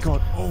for Oh my Fisk.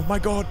 god. Oh my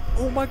god.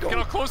 Oh my god. Look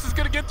how close it's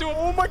gonna get to him.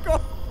 Oh my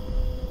god.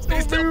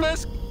 Stay still,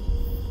 Fisk.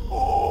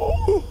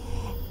 Oh.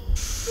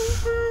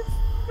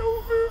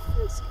 No move.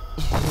 Fisk.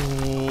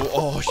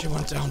 Oh, she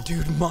went down.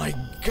 Dude, my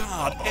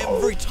god,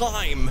 every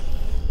time.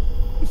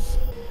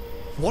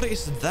 What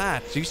is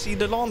that? Do you see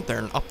the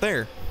lantern up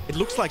there? It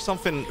looks like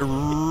something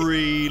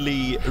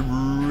really,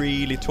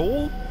 really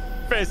tall.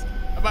 Fisk,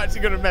 I'm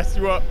actually gonna mess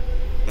you up.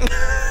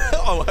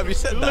 Oh, have you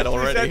said that Literally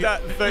already? said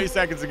that 30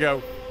 seconds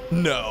ago.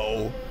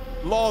 No.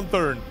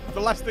 Lantern. The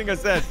last thing I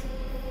said.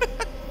 Do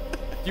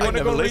you want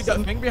to never go read that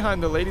listened. thing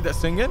behind the lady that's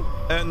singing?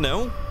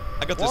 No.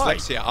 I got Why?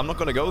 dyslexia. I'm not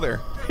gonna go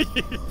there.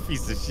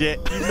 Piece of shit.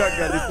 You've not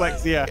got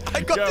dyslexia.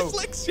 I got Go.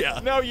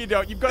 dyslexia. No, you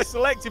don't. You've got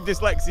selective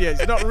dyslexia.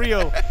 It's not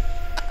real.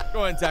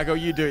 Go on, Taco.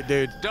 You do it,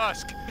 dude.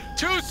 Dusk.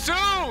 Too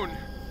soon.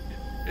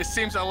 It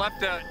seems I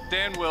left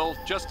Danwille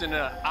just an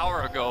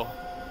hour ago.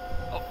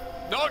 Oh,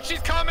 no,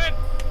 she's coming.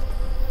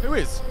 Who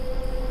is?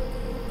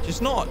 She's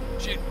not.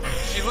 She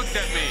looked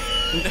at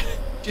me.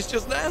 She's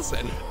just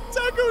dancing.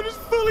 Taco just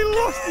fully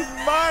lost his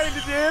mind.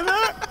 Did you hear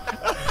that?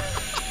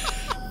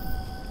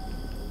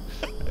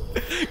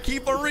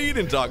 Keep on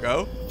reading,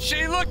 Taco.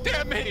 She looked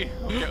at me.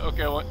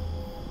 Okay. What?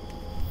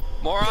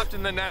 More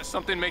often than not,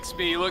 something makes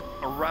me look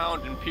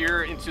around and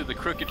peer into the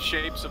crooked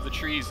shapes of the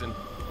trees and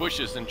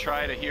bushes and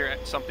try to hear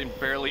something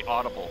barely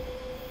audible.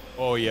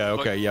 Oh, yeah.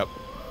 Okay. Yep.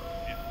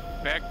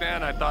 Back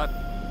then, I thought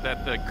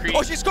that the creek.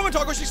 Oh, she's coming,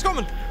 Taco. She's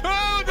coming.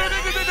 Oh, no.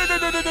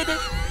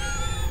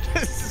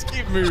 Just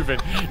keep moving.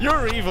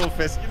 You're evil,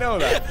 Fisk. You know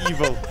that.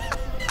 Evil.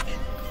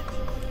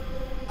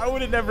 I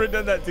would have never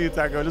done that to you,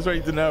 Taco. I just want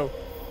you to know.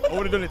 I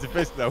would have done it to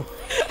Fisk, though.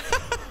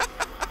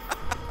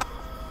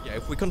 Yeah,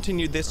 if we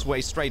continue this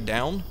way straight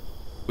down,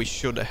 we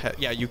should have.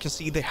 Yeah, you can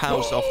see the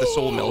house of the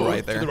sawmill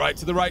right there. To the right,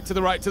 to the right, to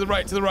the right, to the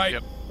right, to the right.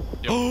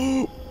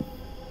 Yep.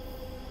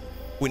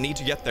 We need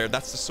to get there.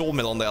 That's the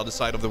sawmill on the other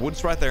side of the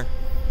woods right there.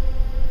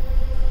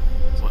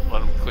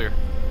 Let him clear.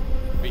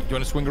 Wait, do you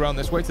want to swing around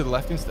this way to the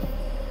left instead?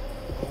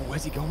 Oh,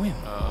 where's he going?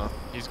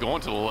 He's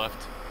going to the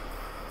left.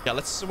 Yeah,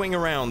 let's swing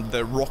around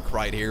the rock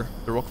right here.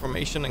 The rock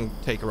formation and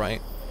take a right.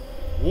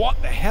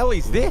 What the hell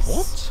is this?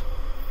 What?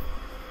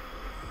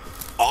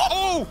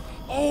 Oh!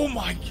 Oh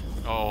my!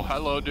 Oh,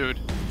 hello, dude.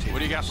 What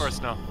do you got for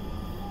us now?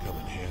 Come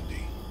in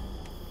handy.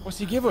 What's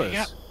he give us?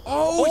 Yeah.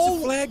 Oh, it's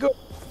a flare gun.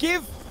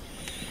 Give.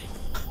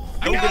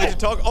 Don't give it to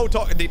Taco. Oh,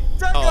 Taco.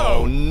 Taco!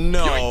 Oh,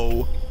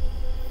 no.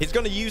 He's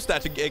going to use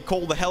that to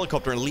call the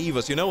helicopter and leave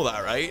us. You know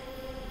that, right?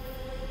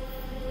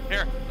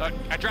 Here,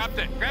 I dropped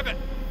it. Grab it.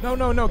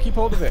 No. Keep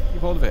hold of it.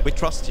 Keep hold of it. We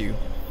trust you,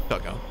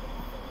 Taco.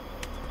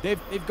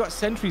 They've got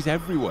sentries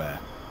everywhere.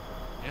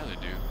 Yeah, they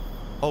do.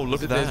 Oh,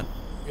 look at that.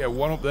 Yeah,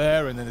 one up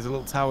there, and then there's a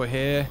little tower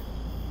here.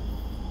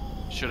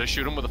 Should I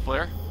shoot him with a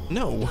flare?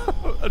 No.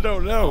 I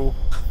don't know.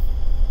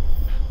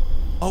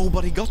 Oh,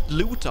 but he got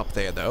loot up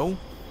there, though.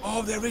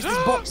 Oh, there is these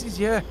boxes.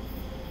 Yeah.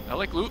 I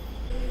like loot.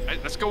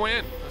 Let's go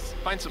in. Let's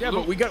find some Yeah,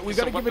 loot. but we got to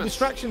give a weapons.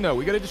 distraction though.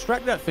 We got to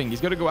distract that thing.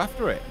 He's got to go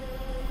after it.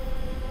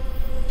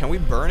 Can we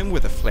burn him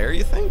with a flare,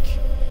 you think?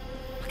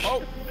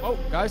 Oh,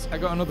 guys, I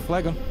got another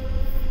flare gun.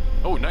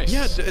 Oh, nice.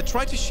 Yeah,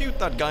 try to shoot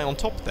that guy on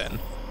top then.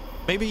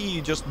 Maybe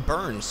he just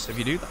burns if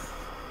you do that.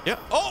 Yeah.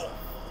 Oh!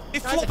 He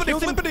Guys, I floppity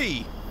killed him.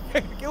 flippity!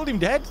 Killed him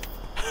dead.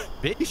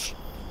 Bitch.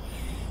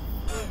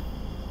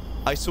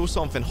 I saw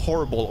something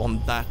horrible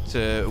on that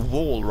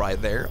wall right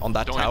there, on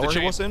that Don't hit the tower he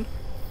chain. was in.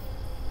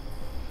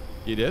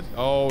 You did?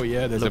 Oh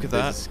yeah, there's Look a at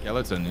that.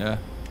 skeleton. Yeah.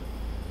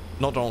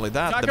 Not only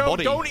that, the Taco,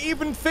 body. don't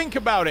even think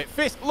about it.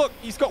 Fisk, look,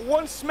 he's got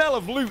one smell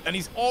of loot and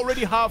he's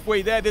already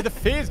halfway there. The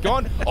fear's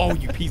gone. Oh,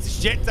 you piece of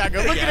shit, Taco.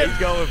 Look at him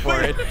going for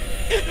it.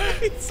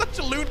 He's such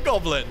a loot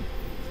goblin.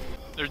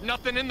 There's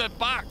nothing in the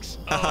box.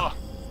 Oh.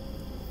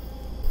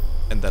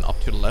 And then up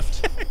to the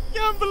left.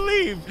 Can't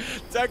believe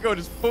Taco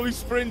just fully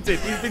sprinted.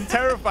 He's been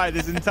terrified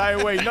this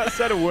entire way, not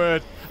said a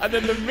word. And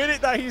then the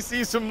minute that he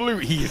sees some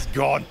loot, he is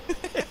gone.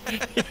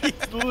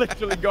 He's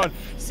literally gone.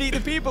 See, the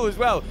people as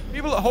well.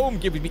 People at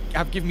home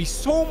have given me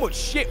so much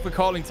shit for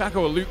calling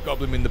Taco a loot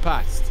goblin in the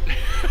past.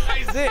 That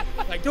is it.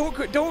 Like,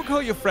 don't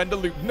call your friend a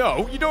loot.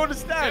 No, you don't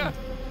understand. Yeah.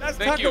 That's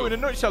Taco in a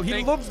nutshell.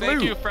 He loves loot.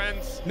 Thank you,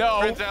 friends. No,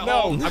 friends at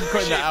no. home. I'm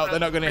cutting that out. They're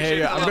not going to hear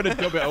you. I'm going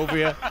to dub it over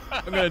you.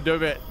 I'm going to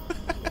dub it.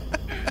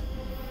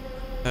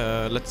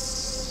 Let's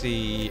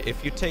see.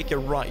 If you take a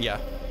right, yeah,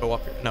 go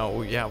up here.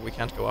 No, yeah, we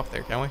can't go up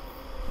there, can we?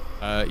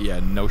 Yeah,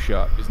 no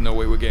shot. There's no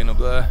way we're getting up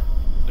there.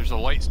 There's a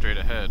light straight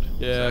ahead.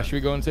 Yeah, should we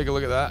go and take a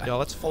look at that? Yeah,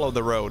 let's follow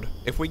the road.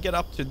 If we get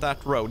up to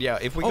that road, yeah,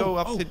 if we go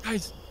up to...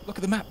 guys, look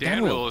at the map.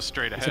 Danwille is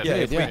straight ahead. Yeah,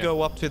 if we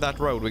go up to that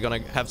road, we're gonna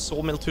have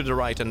Sawmill to the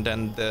right and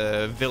then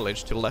the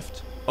village to the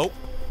left. Oh.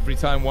 Every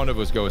time one of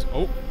us goes,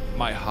 oh,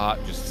 my heart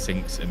just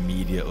sinks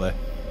immediately.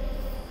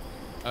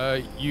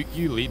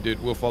 You lead,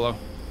 dude. We'll follow.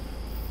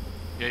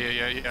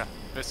 Yeah.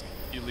 Fisk,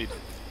 you lead.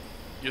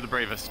 You're the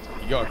bravest.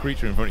 You got a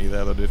creature in front of you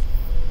there, though, dude.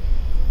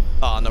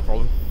 Ah, no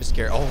problem. Just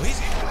scared. Oh, he's...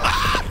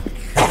 Ah!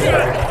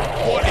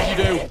 What did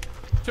you do?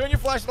 Turn your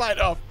flashlight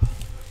off.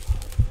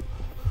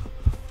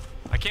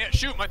 I can't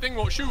shoot. My thing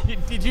won't shoot.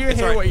 Did you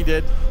hear what he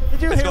did?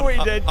 Did you hear what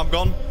he did? I'm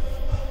gone.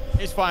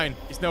 It's fine.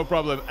 It's no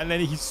problem. And then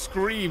he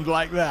screamed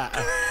like that.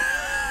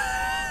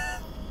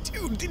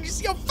 Dude, did you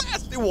see how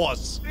fast it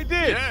was? It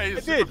did. Yeah,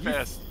 he's super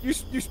fast. You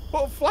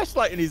put a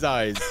flashlight in his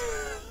eyes.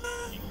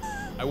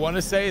 I want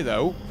to say,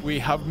 though, we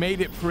have made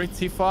it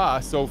pretty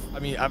far. So, I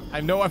mean,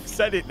 I know I've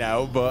said it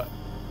now, but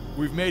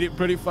we've made it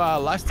pretty far.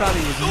 Last time he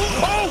was...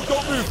 Oh,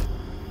 don't move.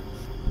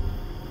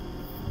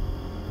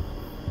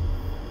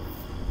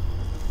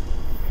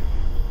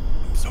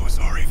 I'm so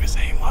sorry for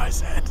saying what I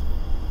said.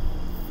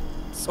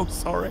 So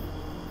sorry.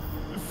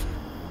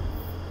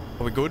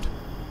 Are we good?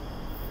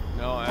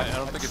 No, I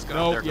don't think it's gonna.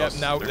 No, yep,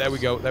 now, there we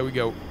go. There we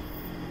go.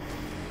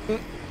 Wait,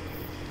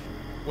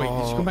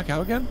 did she come back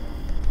out again?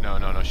 No.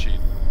 She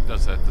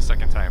does that the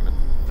second time, and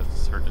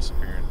that's her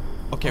disappearing.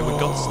 Okay, we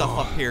got stuff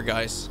up here,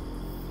 guys.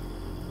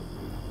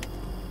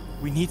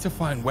 We need to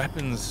find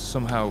weapons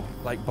somehow,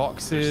 like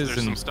boxes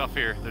There's some stuff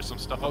here. There's some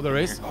stuff. Oh, there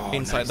is? Here. Oh,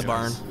 inside the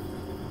barn.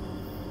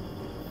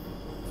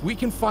 We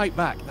can fight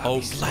back.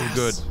 That'd be so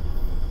good.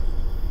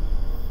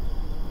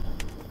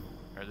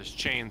 Alright, there's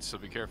chains, so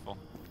be careful.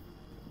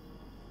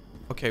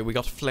 Okay, we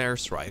got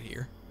flares right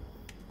here.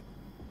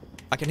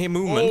 I can hear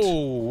movement.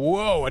 Oh,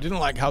 whoa. I didn't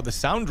like how the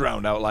sound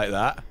drowned out like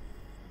that.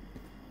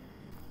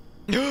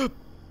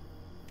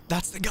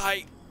 That's the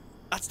guy.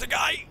 That's the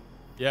guy.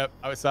 Yep,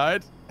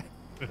 outside.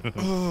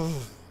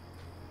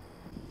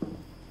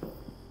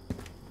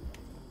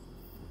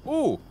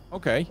 Oh,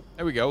 okay.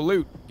 There we go.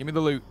 Loot. Give me the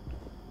loot.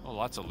 Oh,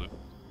 lots of loot.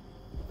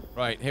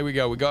 Right, here we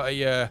go. We got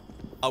a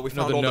we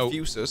found all the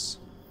fuses.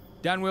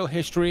 Danwille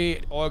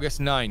history,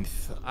 August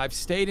 9th. I've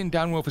stayed in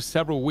Danwille for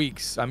several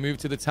weeks. I moved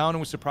to the town and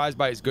was surprised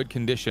by its good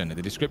condition.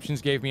 The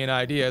descriptions gave me an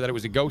idea that it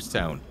was a ghost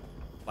town,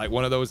 like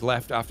one of those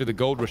left after the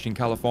gold rush in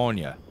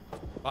California.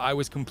 But I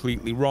was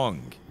completely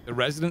wrong. The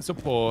residents are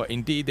poor.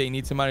 Indeed, they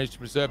need to manage to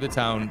preserve the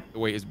town the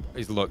way it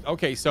is looked.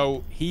 Okay,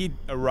 so he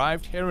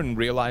arrived here and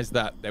realized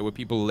that there were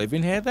people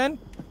living here then?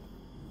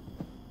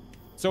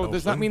 So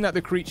does that mean that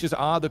the creatures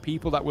are the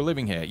people that were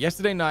living here?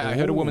 Yesterday night, I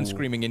heard a woman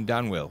screaming in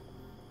Danwille.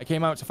 I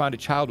came out to find a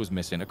child was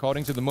missing.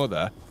 According to the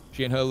mother,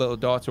 she and her little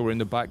daughter were in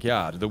the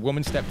backyard. The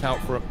woman stepped out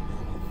for a...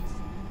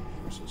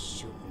 There's a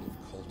circle of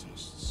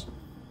cultists.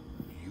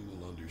 You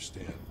will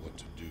understand what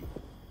to do.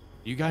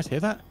 You guys hear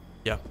that?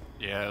 Yeah.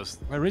 Yeah, it was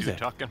Where is dude it?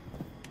 Talking.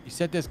 You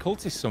said there's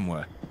cultists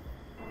somewhere.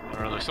 I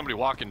don't know, there's somebody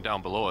walking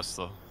down below us,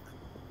 though.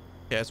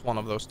 Yeah, it's one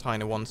of those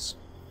tiny ones.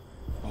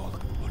 Oh, look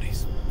at the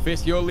bodies.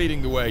 Fisk, you're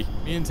leading the way.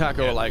 Me and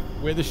Taco are like,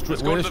 we're the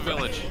Let's go to the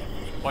village.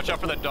 Watch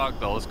out for that dog,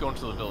 though. Let's go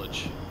into the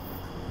village.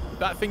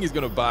 That thing is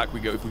gonna bark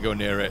if we go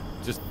near it.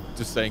 Just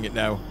saying it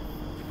now.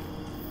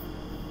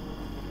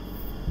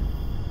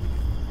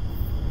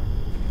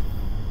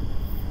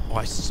 Oh,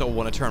 I so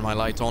want to turn my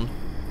lights on.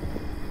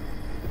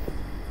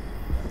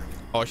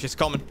 Oh, she's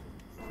coming.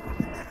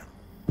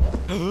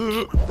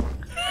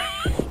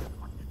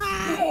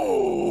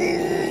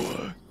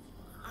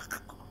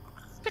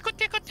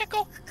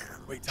 Tickle.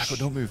 Wait, Taco,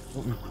 don't move.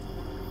 Don't move.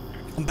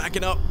 I'm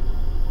backing up.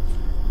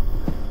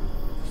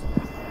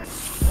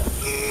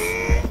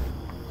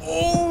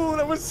 Oh,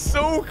 that was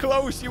so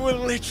close. You were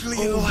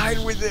literally in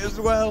line with it as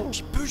well.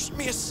 She pushed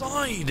me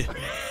aside.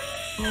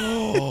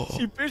 Oh.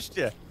 She pushed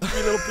you. You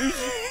little push.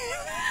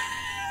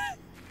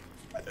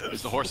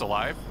 Is the horse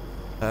alive?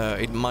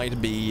 It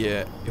might be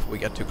if we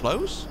get too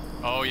close.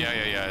 Oh, yeah.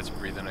 It's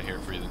breathing. I hear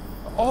it breathing.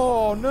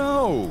 Oh,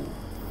 no.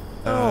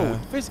 No,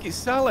 Fisk, it's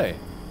Sally.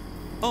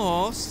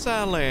 Oh,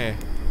 Sally.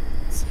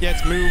 Yeah,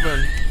 it's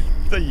moving.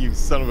 You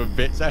son of a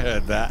bitch. I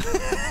heard that.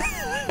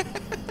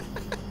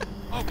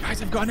 Oh,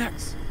 guys, I've got an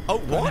axe. Oh,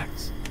 what?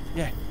 Axe.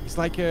 Yeah, it's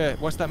like,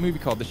 what's that movie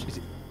called? Is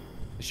it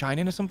The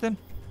Shining or something?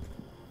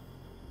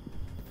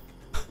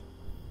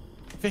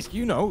 Fisk,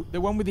 you know,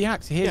 the one with the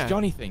axe. Here's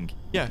Johnny thing.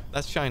 Yeah,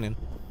 that's Shining.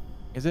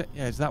 Is it?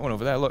 Yeah, it's that one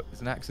over there. Look,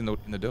 there's an axe in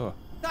the door.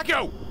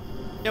 Taco!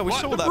 Yeah, we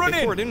saw that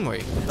before, didn't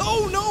we?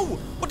 Oh, no!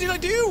 What did I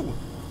do?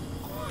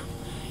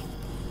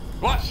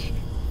 What?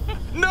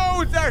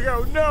 No,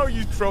 Dago, no,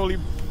 you trolly.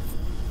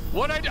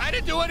 What? I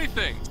didn't do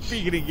anything.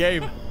 Speaking of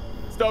game,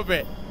 stop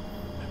it.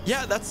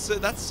 Yeah, that's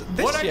this.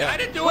 What? Yeah. I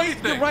didn't do Wait,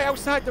 anything. they're right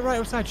outside. They're right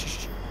outside.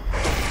 Shh.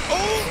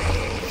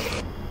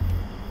 Oh!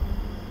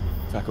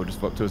 Taco just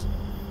fucked us.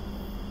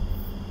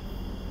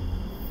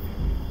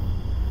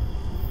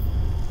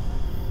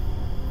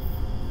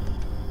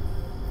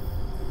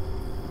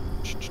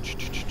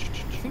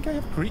 I think I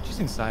have creatures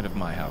inside of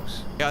my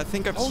house. Yeah, I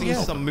think I've seen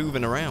some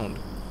moving around.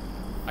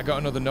 I got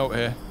another note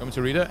here. Want me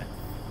to read it?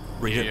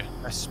 Read it.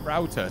 A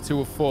sprouter,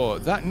 2 of 4.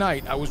 That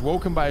night, I was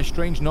woken by a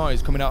strange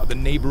noise coming out of the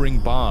neighboring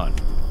barn.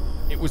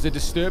 It was a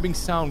disturbing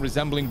sound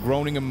resembling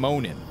groaning and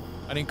moaning.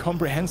 An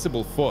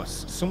incomprehensible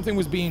fuss. Something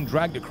was being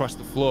dragged across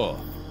the floor.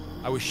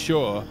 I was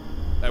sure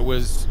there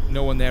was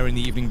no one there in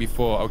the evening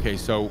before. Okay,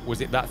 so was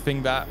it that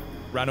thing that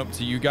ran up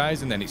to you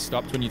guys and then it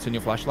stopped when you turn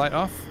your flashlight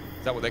off?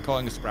 Is that what they're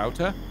calling a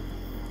sprouter?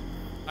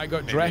 I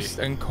got dressed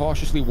and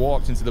cautiously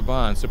walked into the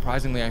barn.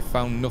 Surprisingly, I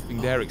found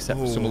nothing there except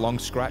for some long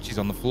scratches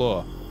on the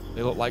floor.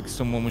 They looked like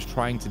someone was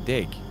trying to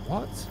dig.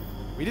 What?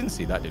 We didn't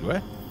see that, did we?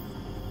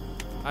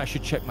 I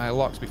should check my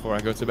locks before I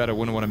go to bed. I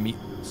wouldn't want to meet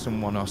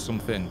someone or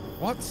something.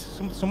 What?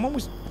 Someone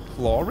was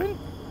clawing?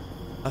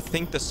 I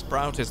think the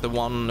sprout is the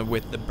one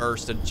with the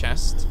bursted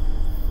chest.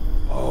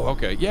 Oh,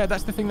 okay. Yeah,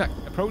 that's the thing that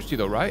approached you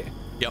though, right?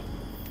 Yep.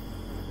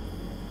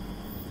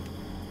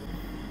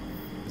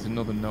 There's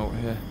another note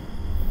here.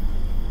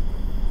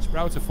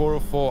 Sprouter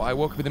 404. I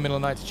woke up in the middle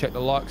of the night to check the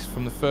locks.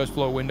 From the first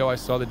floor window, I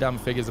saw the damn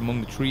figures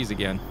among the trees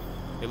again.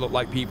 They looked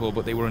like people,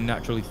 but they were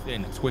unnaturally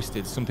thin,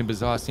 twisted. Something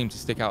bizarre seemed to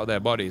stick out of their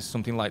bodies,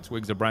 something like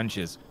twigs or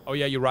branches. Oh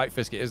yeah, you're right,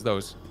 Fisk, it is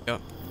those.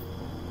 Yep.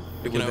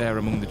 It was there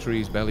among the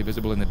trees, barely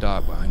visible in the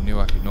dark, but I knew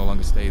I could no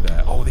longer stay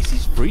there. Oh, this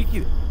is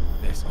freaky.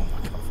 This, oh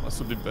my god,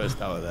 something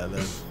burst out of there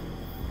then.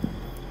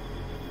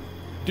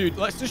 Dude,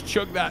 let's just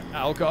chug that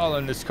alcohol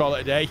and just call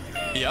it a day.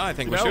 Yeah, I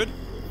think we should.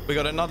 We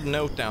got another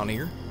note down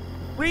here.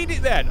 Read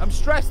it then. I'm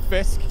stressed,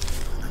 Fisk.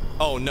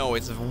 Oh no,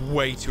 it's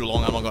way too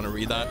long. I'm not gonna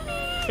read that.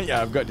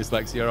 Yeah, I've got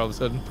dyslexia all of a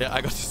sudden. Yeah, I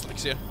got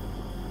dyslexia.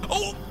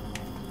 Oh!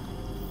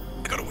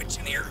 I got a witch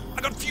in here.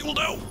 I got fuel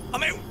though.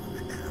 I'm out.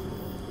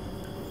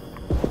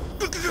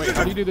 Wait,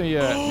 how do you do the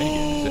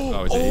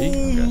minigame? Is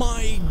it Oh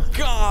my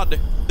god!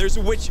 There's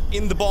a witch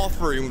in the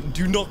bathroom.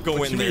 Do not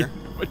go in there.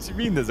 What do you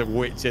mean there's a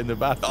witch in the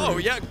bathroom? Oh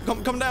yeah,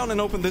 come down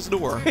and open this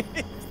door.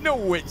 There's no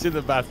witch in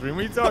the bathroom.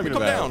 What are you talking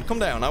about? Come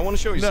down. I want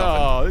to show you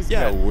something. something.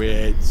 No, there's no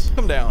witch.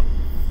 Come down.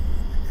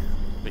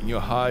 I think you're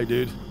high,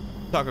 dude.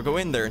 Taco, go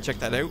in there and check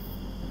that out.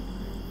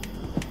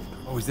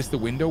 Oh, is this the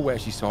window where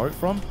she saw it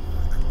from?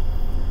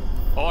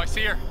 Oh, I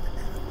see her.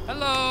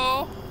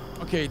 Hello.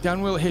 Okay,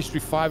 Danwille history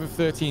 5 of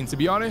 13. To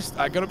be honest,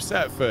 I got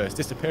upset at first.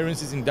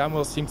 Disappearances in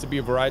Danwille seem to be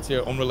a variety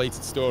of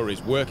unrelated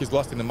stories. Workers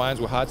lost in the mines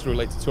were hard to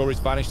relate to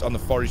tourists vanished on the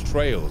forest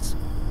trails.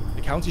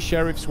 The county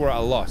sheriffs were at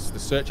a loss. The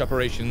search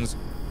operations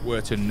were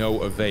to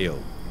no avail.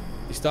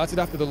 It started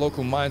after the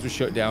local mines were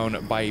shut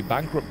down by a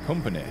bankrupt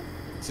company.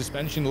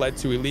 Suspension led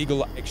to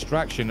illegal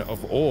extraction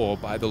of ore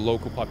by the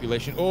local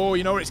population. Oh,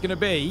 you know what it's going to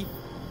be?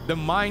 The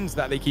mines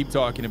that they keep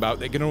talking about.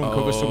 They're going to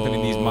uncover something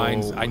in these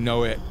mines. I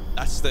know it.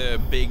 That's the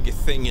big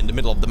thing in the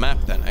middle of the map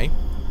then, eh?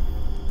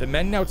 The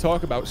men now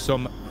talk about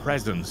some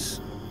presence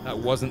that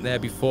wasn't there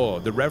before.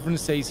 The Reverend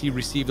says he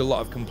received a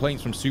lot of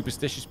complaints from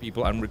superstitious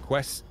people and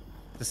requests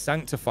to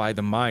sanctify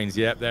the mines.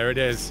 Yep, there it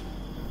is.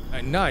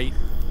 At night,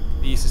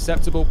 the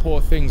susceptible poor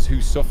things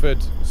who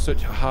suffered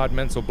such a hard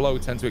mental blow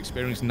tend to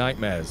experience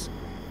nightmares.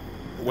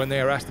 But when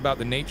they are asked about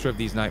the nature of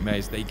these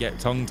nightmares, they get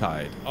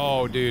tongue-tied.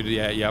 Oh, dude,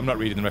 yeah, I'm not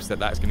reading the rest of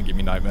that. That's going to give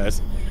me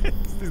nightmares.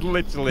 There's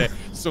literally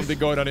something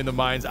going on in the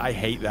mines. I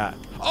hate that.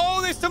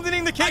 Oh, there's something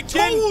in the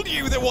kitchen. I told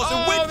you there was a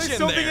witch in there. There's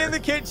something in the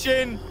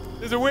kitchen.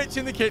 There's a witch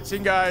in the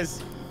kitchen,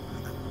 guys.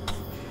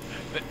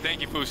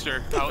 Thank you,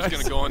 Fooster. I was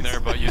going to go in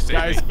there, but you saved me.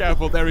 Guys,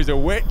 careful. There is a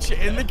witch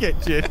in the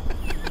kitchen.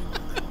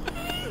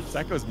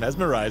 Sacco's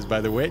mesmerized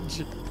by the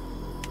witch.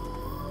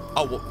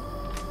 Oh, well,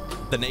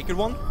 the naked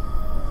one?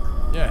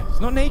 Yeah,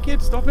 she's not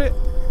naked. Stop it.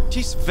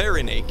 She's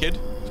very naked.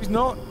 She's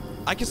not.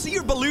 I can see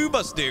your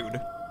balubas, dude.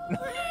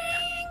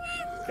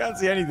 Can't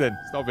see anything.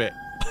 Stop it.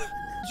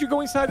 Did you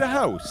go inside the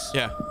house?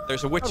 Yeah,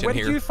 there's a witch in Where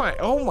here. did you find?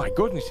 Oh my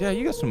goodness! Yeah,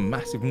 you got some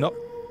massive nut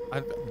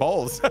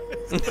balls.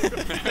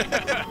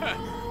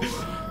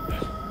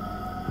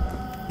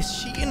 Is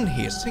she in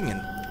here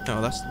singing? No,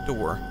 that's the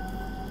door.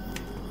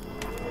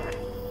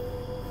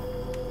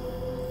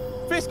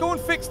 Fisk, go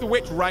and fix the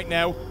witch right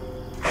now.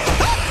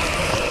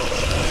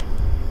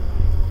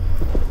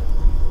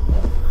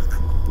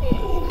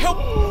 Help!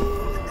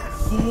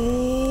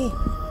 Oh.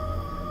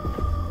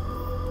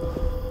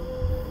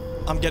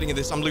 I'm getting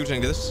this. I'm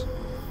looting this.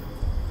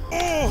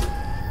 Oh!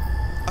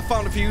 I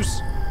found a fuse.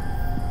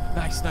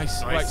 Nice.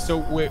 Right, so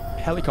we're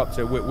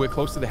helicopter. We're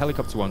close to the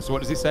helicopter one. So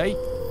what does it say?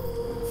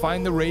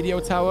 Find the radio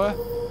tower,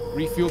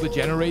 refuel the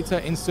generator,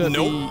 insert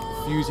the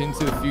fuse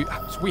into the fuse.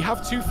 So we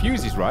have 2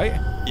 fuses, right?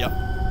 Yep.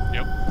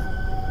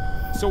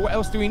 So what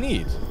else do we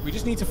need? We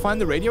just need to find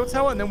the radio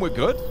tower and then we're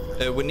good?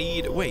 We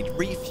need... Wait,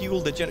 refuel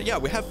the generator. Yeah,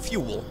 we have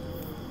fuel.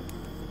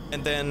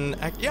 And then,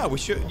 yeah, we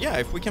should. Yeah,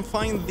 if we can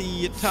find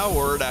the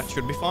tower, that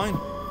should be fine.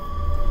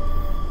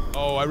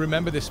 Oh, I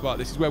remember this spot.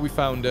 This is where we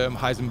found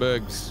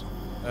Heisenberg's.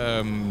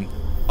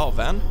 Oh,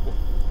 van?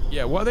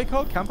 Yeah, what are they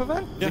called? Camper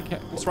van? Yeah,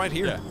 it's right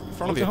here, in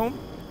front of you. Motorhome?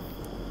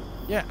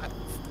 Yeah.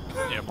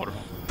 Yeah,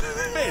 motorhome.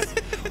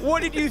 Fizz,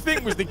 what did you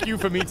think was the cue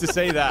for me to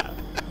say that?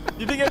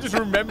 You think I just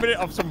remembered it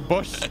off some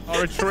bush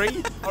or a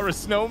tree or a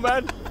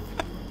snowman?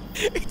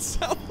 It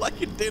sounded like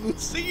you didn't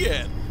see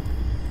it.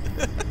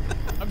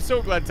 I'm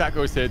so glad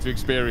Taco's here to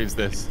experience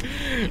this.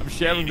 I'm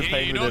sharing the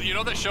pain with him. You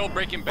know that show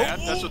Breaking Bad?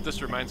 That's what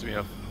this reminds me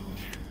of.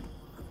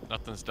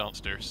 Nothing's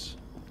downstairs.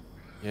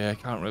 Yeah, I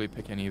can't really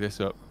pick any of this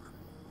up.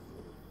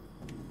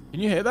 Can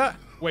you hear that?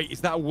 Wait,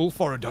 is that a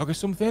wolf or a dog or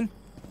something?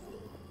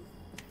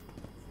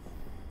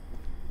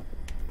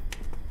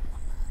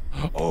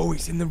 Oh,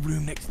 it's in the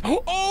room next.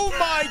 Oh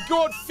my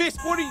God,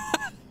 Fisk, what are you?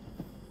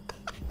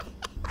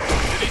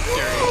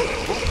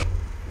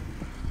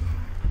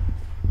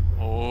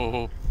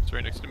 Oh, it's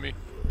right next to me.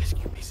 Fisk,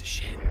 you piece of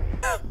shit.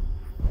 That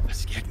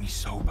scared me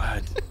so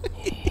bad.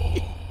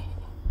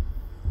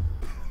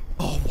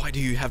 Oh, why do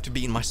you have to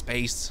be in my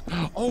space?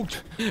 Oh,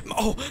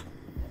 oh.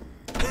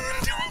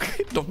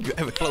 Don't you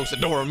ever close the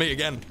door on me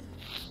again,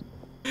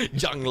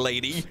 young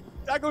lady.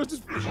 Taco's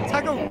just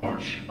Taco.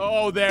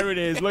 Oh, there it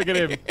is. Look at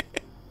him.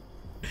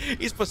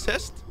 He's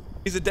possessed.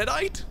 He's a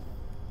deadite.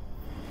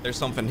 There's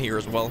something here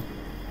as well.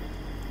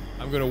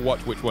 I'm gonna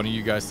watch which one of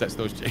you guys sets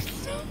those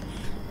chains.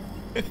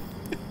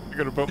 I'm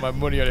gonna put my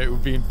money on it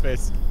with being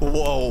Fisk.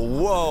 Whoa,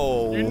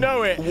 whoa. You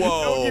know it.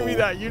 Whoa. Don't give me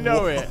that. You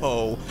know it.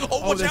 Oh,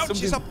 watch out.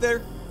 She's up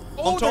there.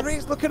 Oh, there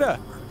is. Look at her.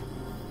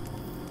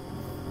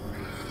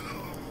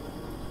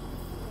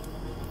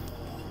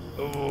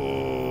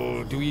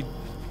 Oh, do we?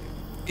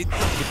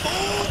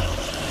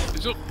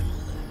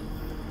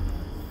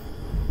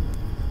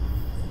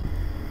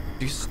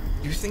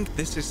 Do you think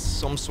this is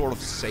some sort of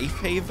safe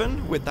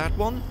haven with that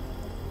one?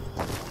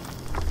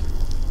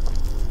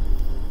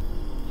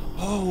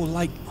 Oh,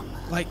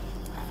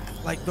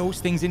 like those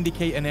things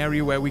indicate an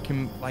area where we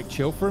can like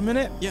chill for a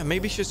minute. Yeah,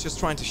 maybe she's just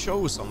trying to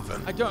show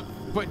something. I don't.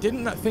 But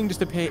didn't that thing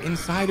just appear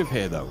inside of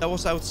here though? That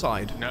was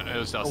outside. No, it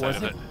was outside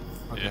of it.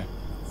 Okay. Yeah.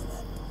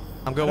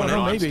 I'm going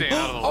in. Maybe. I'm staying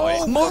out of the way.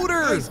 Oh,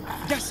 motors!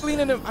 Gasoline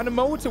and a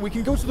motor. We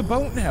can go to the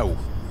boat now.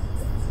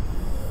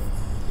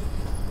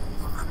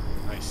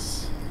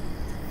 Nice.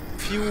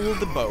 Fuel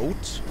the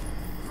boat.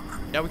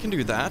 Yeah, we can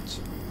do that.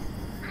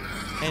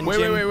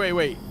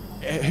 Wait.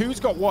 Who's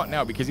got what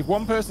now? Because if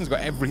one person's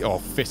got oh,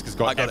 Fisk has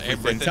got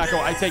everything. Taco,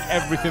 I take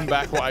everything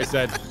back what I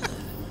said.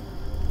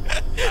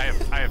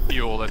 I have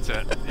fuel. That's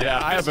it.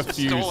 Yeah, I have a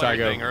fuse. Stole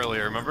everything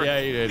earlier. Remember? Yeah,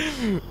 you did.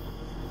 You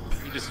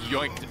just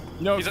yoinked it.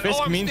 You know, He's Fisk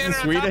like, oh, means in I'm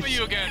standing on top of Swedish.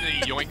 you again. And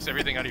he yoinks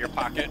everything out of your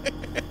pocket.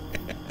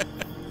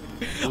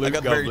 I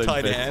got very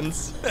tight Fisk.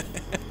 hands.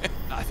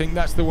 I think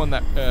that's the one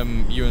that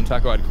you and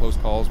Taco had close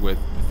calls with.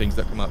 The things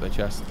that come out their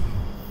chest.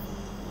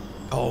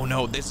 Oh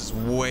no, this is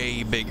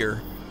way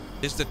bigger.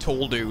 This is the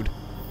tall dude.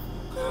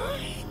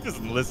 He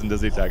doesn't listen,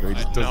 does he, Taco? He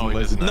just doesn't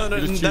listen. No,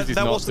 He just chooses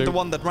that not wasn't to. the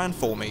one that ran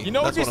for me. You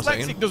know, that's what I'm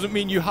saying. dyslexic doesn't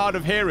mean you're hard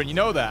of hearing. You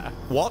know that?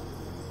 What?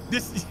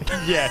 This,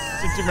 yeah,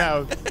 shut your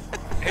mouth.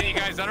 Hey, you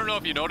guys, I don't know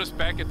if you noticed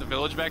back at the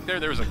village back there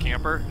was a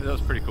camper. That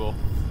was pretty cool.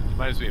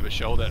 Reminds me of a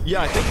show that.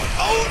 Yeah, I think.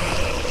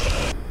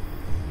 Oh!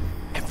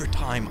 Every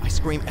time I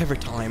scream, every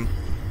time.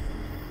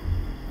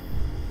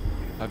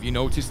 Have you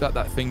noticed that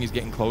that thing is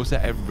getting closer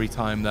every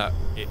time that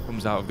it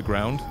comes out of the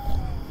ground?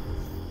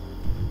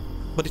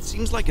 But it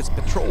seems like it's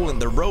patrolling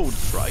the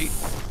roads, right?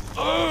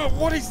 Oh,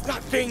 what is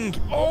that thing?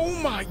 Oh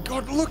my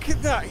God, look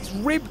at that. Its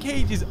rib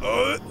cage is.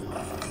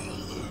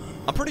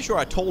 I'm pretty sure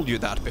I told you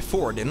that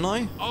before, didn't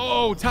I?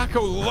 Oh,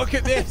 Taco, look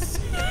at this.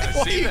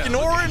 Why are you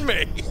ignoring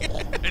me?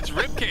 Its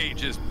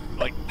ribcage is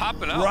like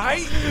popping out.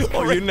 Right?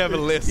 Oh, you never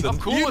listen. How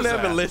cool you is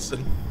never that?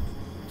 listen.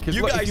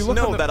 You look, guys you look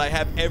know on that I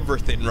have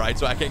everything, right?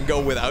 So I can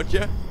go without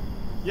you.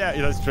 Yeah,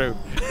 that's true.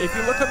 If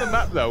you look on the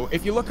map, though,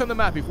 if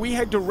we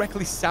head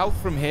directly south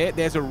from here,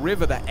 there's a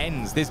river that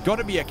ends. There's got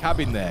to be a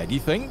cabin there, do you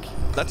think?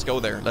 Let's go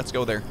there. Let's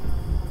go there.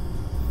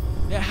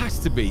 There has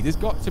to be. There's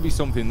got to be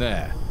something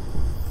there.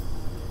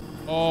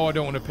 Oh, I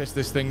don't want to piss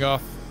this thing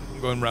off.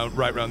 I'm going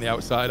right round the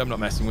outside. I'm not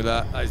messing with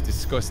that. That is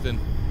disgusting.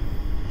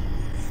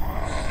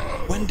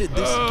 When did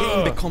this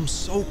game become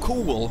so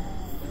cool?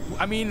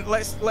 I mean,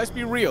 let's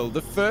be real.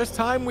 The first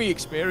time we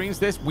experienced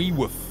this, we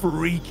were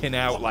freaking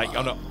out. Like,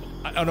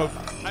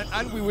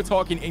 and we were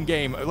talking in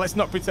game. Let's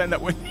not pretend that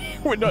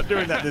we're not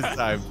doing that this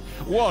time.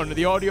 One,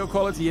 the audio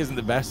quality isn't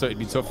the best, so it'd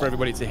be tough for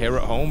everybody to hear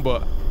at home.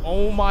 But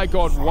oh my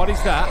God, what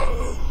is that?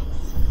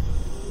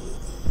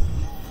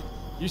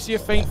 You see a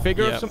faint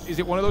figure of some? Is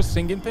it one of those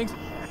singing things?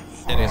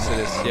 It is.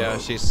 Yeah,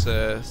 she's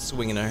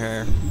swinging her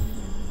hair.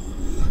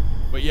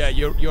 But yeah,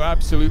 you're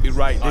absolutely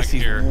right. This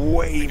is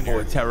way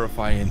more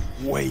terrifying.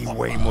 Way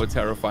more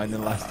terrifying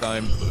than last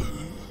time.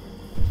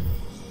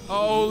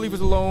 Oh, leave us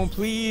alone,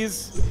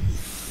 please.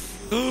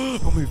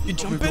 Don't move. You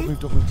jumping?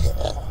 Don't move.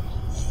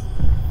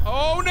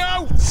 Oh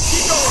no!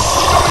 Keep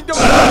going! Don't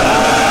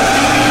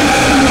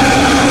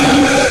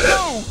move!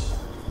 No!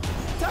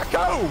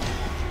 Taco!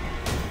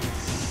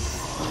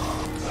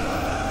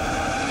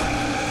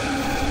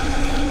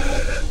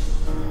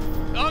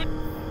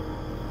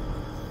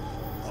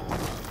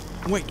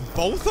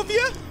 both of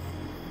you?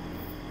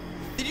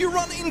 Did you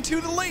run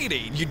into the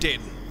lady? You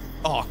did.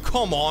 Oh,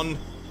 come on.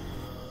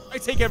 I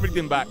take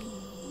everything back.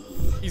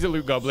 He's a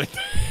loot goblin.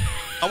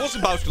 I was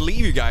about to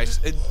leave you guys,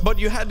 but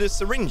you had the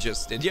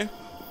syringes, did you?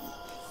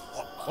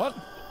 What?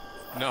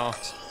 No.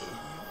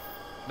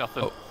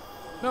 Nothing. Oh.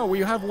 No, we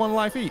have one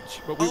life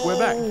each, but we're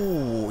back.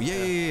 Oh,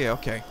 yeah,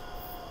 okay.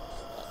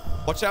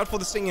 Watch out for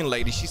the singing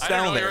lady. She's I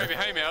didn't down know you were there. right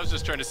behind me. I was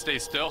just trying to stay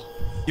still.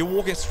 You're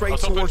walking I straight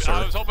was towards her.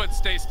 hoping to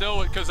stay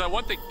still because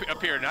one thing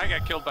appeared and I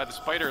got killed by the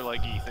spider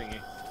leggy thingy.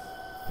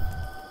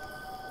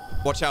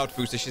 Watch out,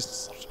 Fooster.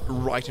 She's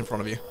right in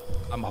front of you.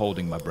 I'm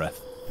holding my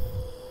breath.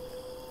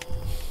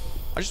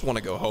 I just want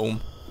to go home.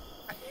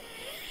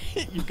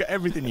 You've got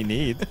everything you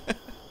need.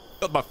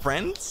 Got my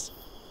friends.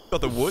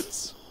 Got the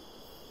woods.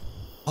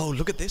 Oh,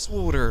 look at this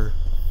water.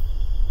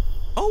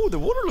 Oh, the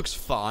water looks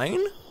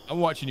fine. I'm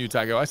watching you,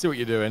 Taco. I see what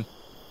you're doing.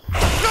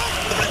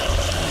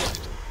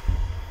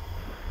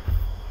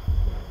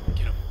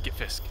 Get him. Get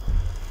Fisk.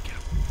 Get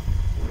him.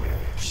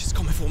 She's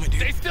coming for me, dude.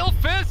 Stay still,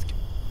 Fisk!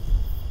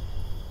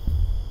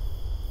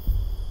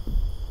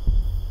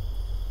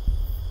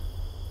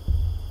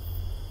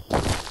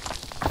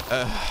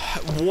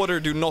 Water,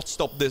 do not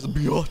stop this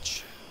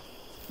biatch.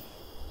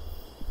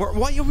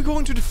 Why are we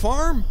going to the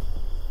farm?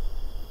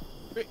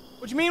 Wait,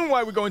 what do you mean,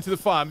 why we're going to the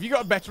farm? Have you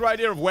got a better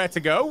idea of where to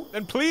go?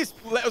 Then please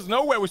let us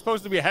know where we're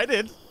supposed to be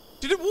headed.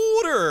 To the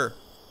water.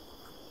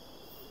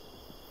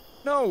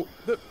 No,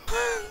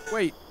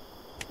 wait.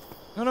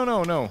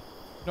 No.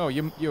 No,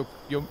 you're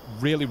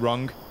really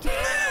wrong.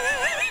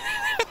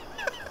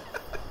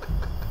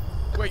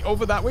 Wait,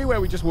 over that way where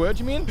we just were, do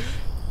you mean?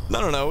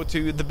 No,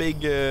 to the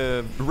big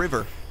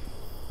river.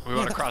 We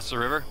want to cross the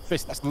river?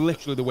 Fist, that's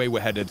literally the way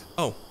we're headed.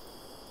 Oh.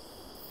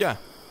 Yeah.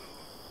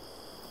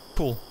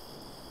 Cool.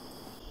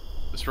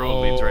 This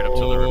road leads right up to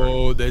the river.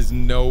 Oh, there's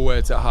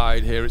nowhere to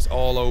hide here. It's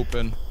all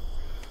open.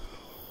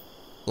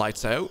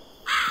 Lights out.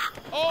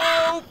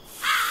 Oh!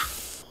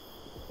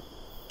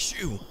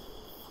 Shoo.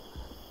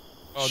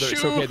 Oh,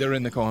 it's okay. They're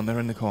in the corn. They're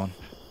in the corn.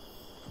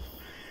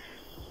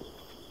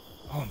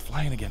 Oh, I'm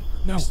flying again.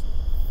 No.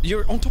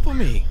 You're on top of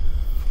me.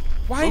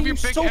 Why Move are you your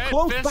big so head,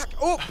 close? Fist. Back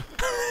up.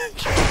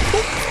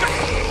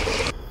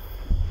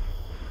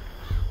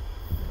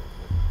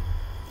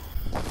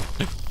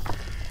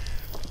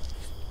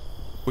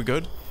 We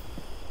good?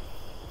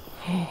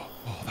 Oh,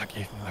 that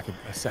gave me like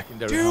a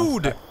secondary.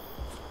 Dude! heart attack.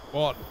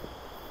 What?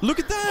 Look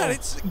at that!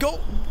 It's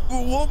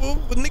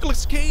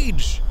Nicolas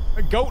Cage!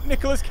 A goat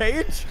Nicolas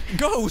Cage?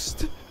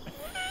 Ghost!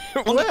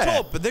 On the Where?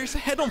 top! There's a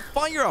head on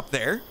fire up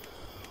there!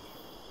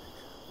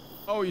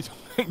 Oh, you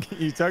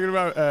talking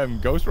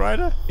about Ghost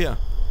Rider? Yeah.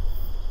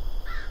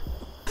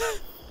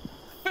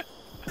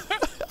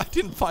 I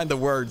didn't find the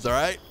words,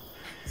 alright?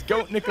 It's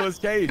goat Nicolas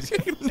Cage.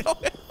 No,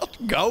 not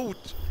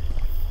goat!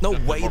 No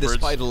way more the birds.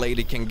 spider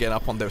lady can get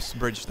up on this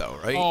bridge though,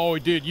 right? Oh,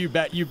 dude, you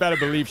better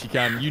believe she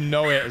can. You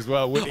know it as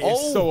well. It's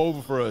Oh. so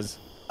over for us.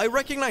 I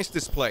recognize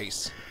this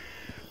place.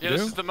 Yeah, this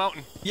You? is the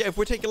mountain. Yeah, if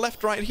we take a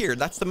left right here,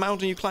 that's the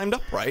mountain you climbed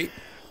up, right?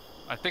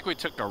 I think we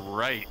took a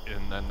right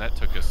and then that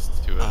took us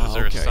to it. Ah, Is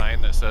there okay. a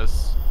sign that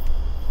says?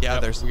 Yeah,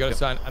 Yep, there's... we got a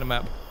sign and a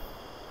map.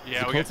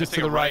 Yeah, The we got to closest take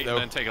to a the right, right though.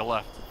 and then take a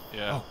left.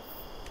 Yeah.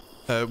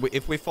 Oh.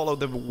 if we follow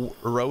the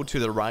road to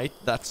the right,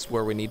 that's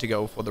where we need to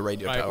go for the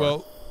radio Right, tower.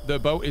 well, the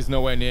boat is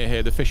nowhere near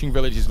here. The fishing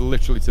village is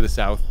literally to the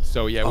south.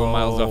 So, yeah, we're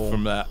miles Oh. off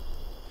from that.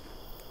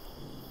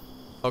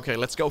 Okay,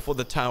 let's go for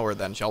the tower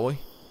then, shall we?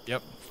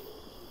 Yep.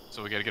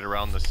 So we got to get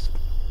around this.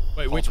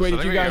 Wait, which So way I did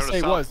think you we gotta guys go say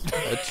it was?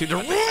 To the I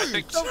right!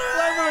 think, Stop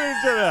slamming on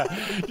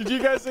each other. Did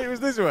you guys say it was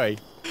this way?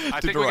 I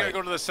To think the we got to right.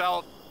 go to the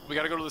south. We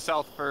got to go to the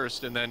south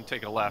first and then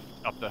take a left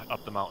up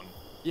the mountain.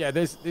 Yeah,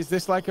 is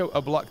this like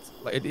a blocked...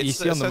 Like, you It's-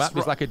 see on the it map says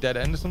there's like a dead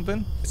end or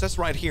something? It says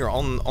right here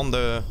on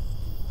the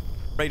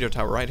radio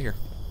tower, right here.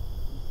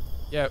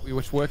 Yeah, we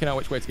were working out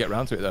which way to get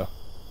around to it, though.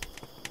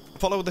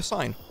 Follow the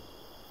sign.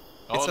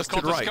 Oh, the says to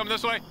the cultists right. come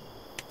this way.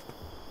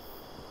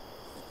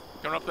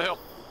 Coming up the hill.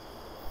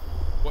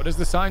 What does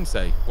the sign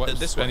say? What's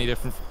This any one.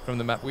 different from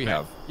the map we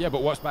have? Yeah,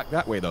 but what's back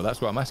that way, though?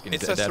 That's what I'm asking.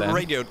 It Is says a dead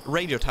the end?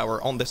 radio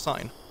tower on the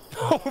sign.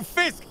 Oh,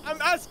 Fisk,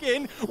 I'm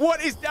asking,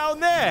 what is down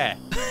there?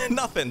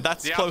 Nothing.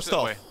 That's The closed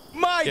opposite off. way.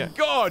 My Yeah.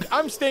 God,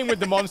 I'm staying with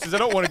the monsters. I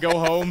don't want to go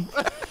home.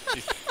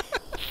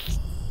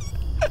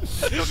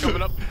 Still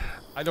coming up.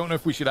 I don't know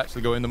if we should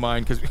actually go in the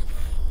mine because...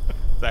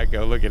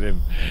 Psycho, look at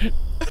him.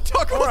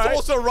 Taco All was right.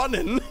 also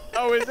running.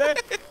 Oh, is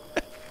it?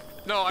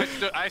 No,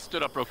 I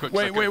stood up real quick. so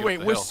I Wait, couldn't wait, get up wait.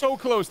 the We're hill. so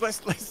close.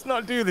 Let's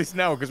not do this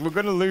now because we're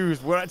going to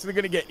lose. We're actually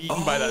going to get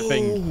eaten by that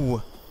thing.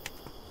 Oh.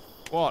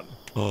 What?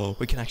 Oh,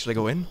 we can actually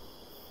go in.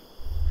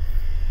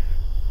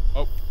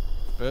 Oh,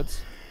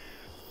 birds.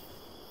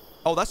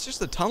 Oh, that's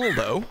just a tunnel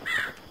though.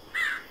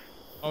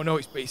 Oh no,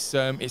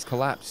 it's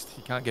collapsed.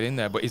 You can't get in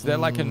there. But is there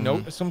like a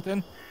note or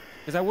something?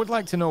 Because I would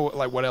like to know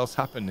like what else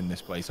happened in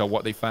this place or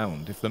what they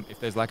found. If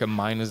there's like a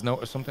miner's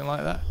note or something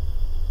like that.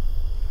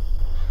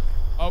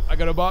 Oh, I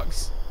got a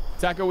box.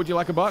 Taco, would you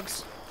like a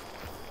box?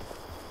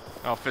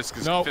 Oh, Fisk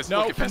is. No, Fisk, no,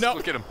 look at Fisk, no.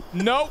 look at him.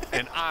 No.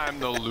 And I'm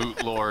the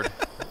loot lord.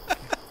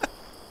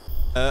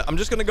 I'm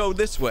just gonna go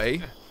this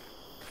way.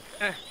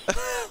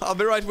 I'll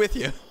be right with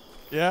you.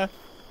 Yeah.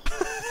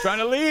 Trying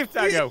to leave,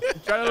 Taco.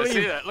 Trying to I leave.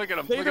 see that. Look at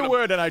him. Say Look the at him.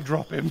 word and I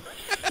drop him.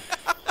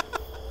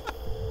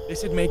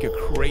 This would make a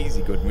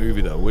crazy good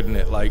movie, though, wouldn't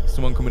it? Like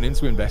someone coming in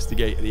to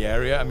investigate the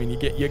area. I mean,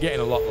 you're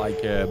getting a lot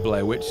like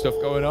Blair Witch stuff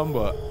going on,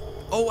 but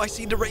Oh, I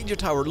see the radio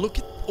tower. Look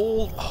at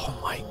all. Oh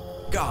my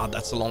God,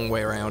 that's a long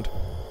way around.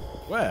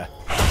 where?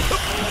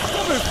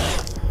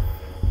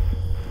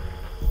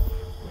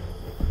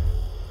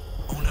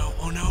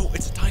 Oh no,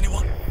 it's a tiny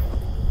one.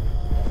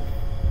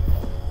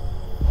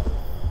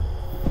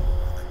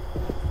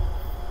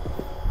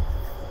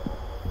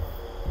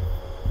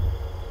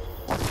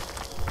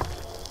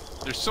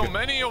 There's so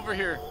many over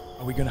here.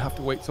 Are we gonna have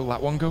to wait till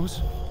that one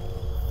goes?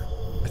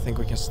 I think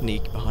we can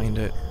sneak behind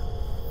it.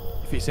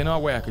 If it's in our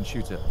way, I can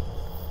shoot it.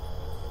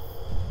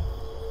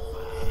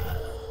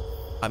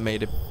 I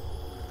made it.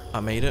 I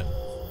made it.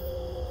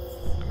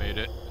 I made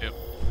it. Yep.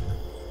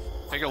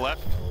 Take a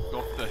left. Go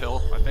up the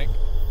hill, I think.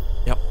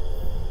 Yep.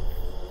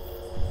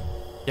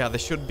 Yeah, there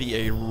should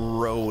be a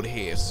road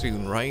here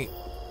soon, right?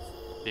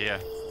 Yeah.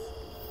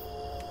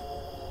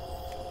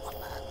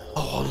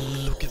 Oh,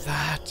 look at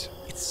that.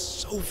 It's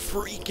so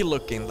freaky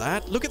looking,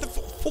 that. Look at the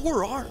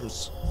four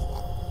arms.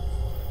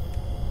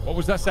 What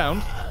was that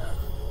sound?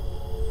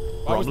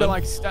 Why was there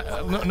like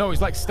no,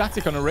 it's like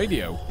static on a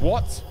radio.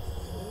 What?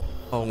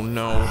 Oh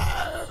no.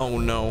 Oh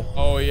no.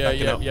 Oh yeah,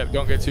 Back it up. yeah.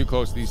 Don't get too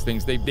close to these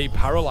things. They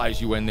paralyze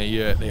you when they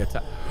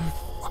attack.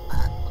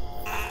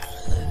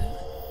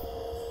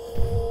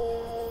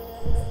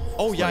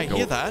 Oh yeah, I Let it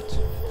hear go.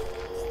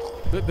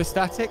 that. The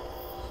static?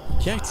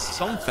 Yeah, it's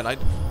something. Do you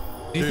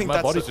Dude, think my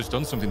that's body's just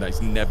done something that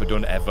it's never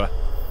done ever.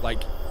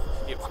 Like,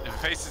 If it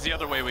faces the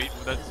other way,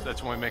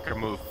 that's when we make our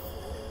move.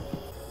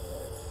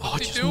 Oh, What's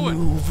he just doing?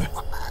 move.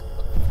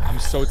 I'm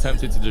so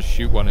tempted to just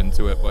shoot one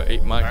into it, but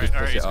it might just All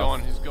right, push he's it off.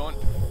 going. He's going.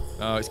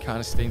 Oh, it's kind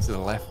of staying to the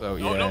left though. Oh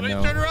Yeah, no, he's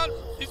turning around.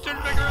 He's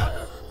turning back around.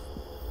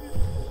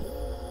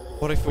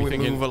 What if we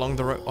thinking? move along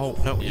the road? Oh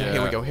no, yeah.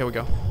 Here we go. Here we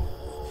go.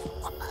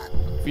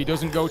 If he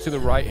doesn't go to the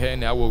right here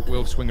now,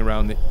 we'll swing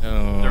around the.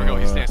 There we go.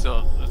 He's standing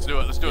still. Let's do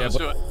it. Let's do it. Yeah, Let's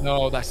do it.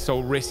 No, that's so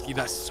risky.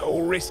 That's so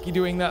risky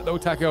doing that though,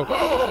 Taco.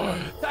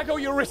 Taco,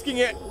 you're risking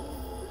it.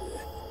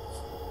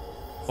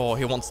 Oh,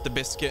 he wants the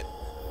biscuit.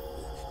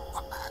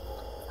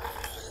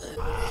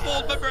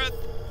 Hold my breath.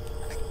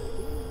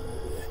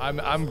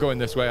 I'm going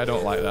this way. I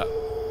don't like that.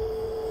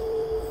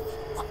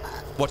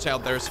 Watch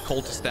out, there's a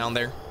cultist down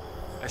there.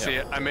 I see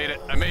it. I made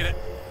it. I made it.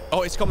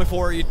 Oh, it's coming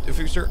for you,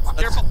 Fooster.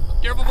 Careful.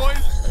 Careful, boys.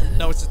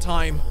 No, it's the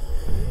time.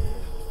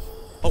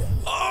 Oh.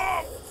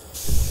 Oh.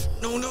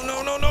 No, no,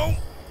 no, no, no.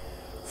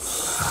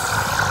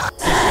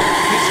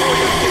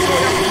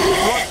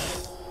 Run.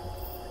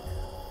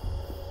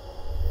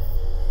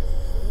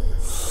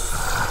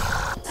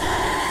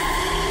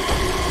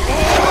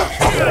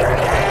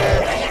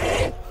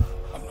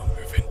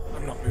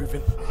 I'm not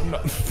moving. I'm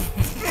not.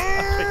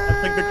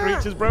 I think the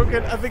creature's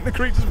broken. I think the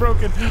creature's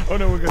broken. Oh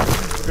no, we're good.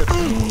 We're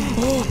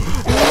good.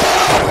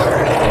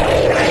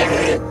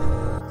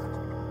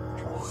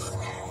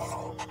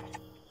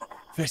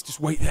 Fist, just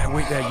wait there.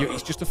 Wait there.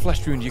 It's just a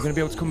flesh wound. You're gonna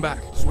be able to come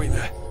back. Just wait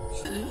there.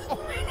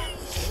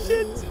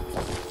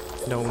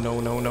 No, no,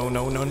 no, no,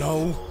 no, no,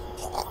 no.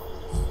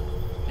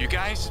 You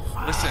guys,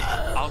 listen.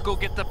 I'll go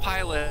get the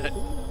pilot.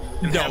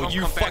 And have No, him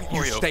you come back fuck. for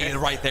You you, stay okay?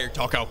 right there,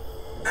 Taco.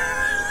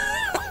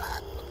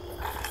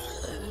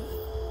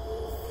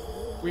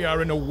 We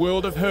are in a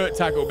world of hurt,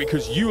 Taco,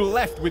 because you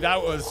left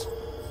without us.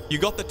 You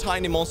got the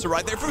tiny monster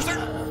right there, Fooster.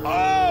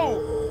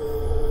 Oh!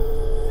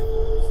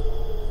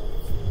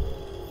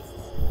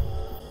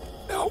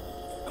 No,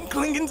 I'm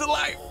clinging to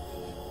life.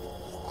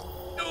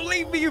 Don't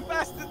leave me, you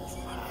bastards.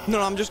 No,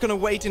 I'm just gonna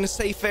wait in a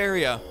safe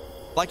area,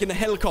 like in a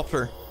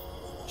helicopter.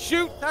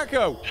 Shoot,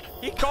 Taco.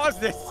 He caused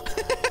this.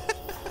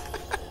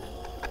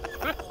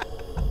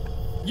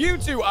 You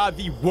two are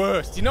the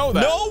worst. You know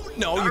that? No,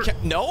 no, you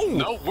can't. No.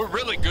 No, we're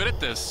really good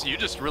at this. You're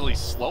just really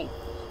slow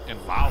and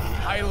loud.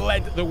 I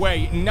led the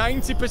way.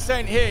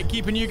 90% here,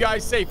 keeping you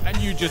guys safe, and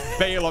you just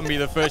bail on me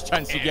the first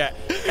chance you get.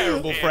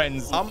 Terrible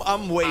friends.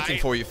 I'm waiting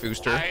for you,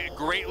 Fooster. I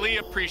greatly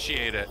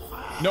appreciate it.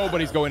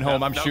 Nobody's going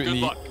home. I'm No, shooting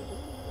good the. luck.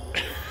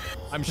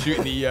 I'm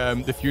shooting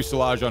the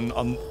fuselage on.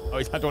 Oh,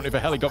 I don't know if a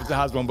helicopter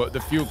has one, but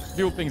the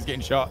fuel thing's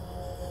getting shot.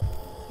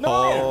 No,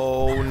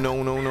 Oh,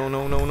 no, no, no,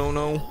 no, no, no,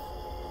 no.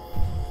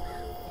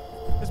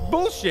 it's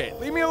bullshit.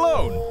 Leave me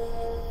alone.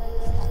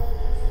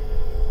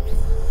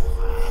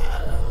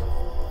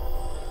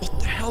 What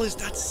the hell is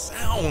that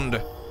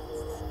sound?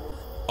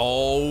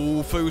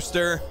 Oh,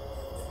 Fooster.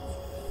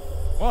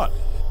 What?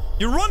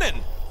 You're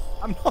running.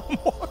 I'm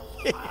not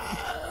walking.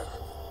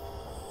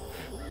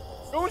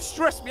 Don't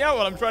stress me out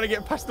while I'm trying to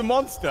get past the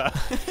monster.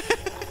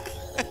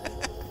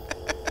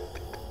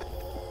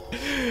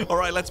 All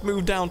right, let's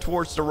move down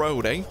towards the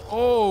road, eh?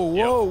 Oh,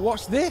 whoa!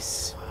 What's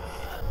this?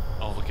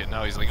 Oh, look at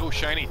now. He's like, oh,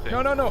 shiny thing.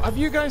 No. Have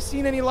you guys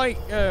seen any like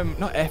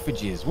not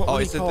effigies? What Oh,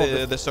 were is they it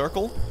called? the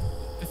circle?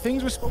 The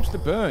things we're supposed to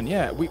burn?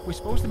 Yeah, we're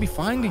supposed to be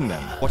finding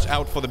them. Watch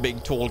out for the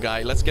big tall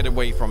guy. Let's get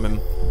away from him.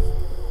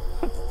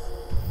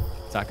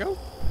 Taco?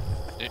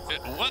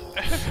 What?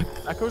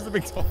 That goes the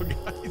big tall guy.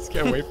 Let's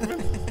get away from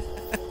him.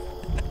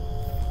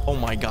 Oh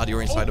my god,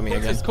 you're inside of me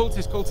again.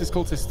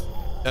 Cultist.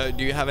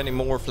 Do you have any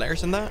more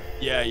flares in that?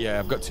 Yeah,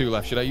 I've got 2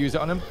 left. Should I use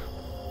it on him?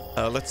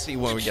 Let's see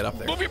when we get up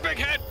there. Move your big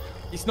head.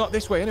 It's not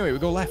this way anyway. We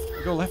go left.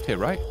 We go left here,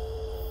 right?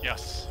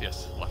 Yes,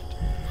 left.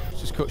 Let's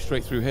just cut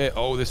straight through here.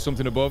 Oh, there's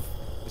something above.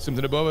 There's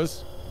something above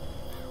us.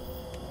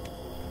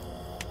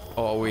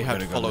 Oh, we have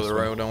to follow the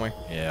road, don't we?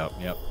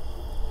 Yep.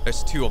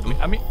 There's 2 of them.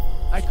 I mean,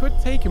 I could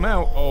take him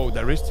out. Oh,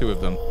 there is 2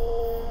 of them.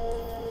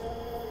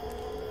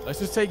 Let's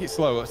just take it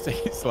slow.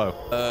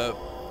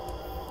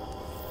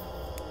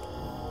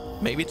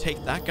 Maybe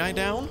take that guy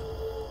down?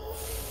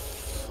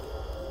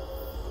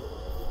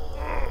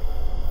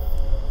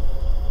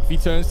 If he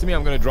turns to me,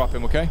 I'm going to drop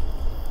him, okay?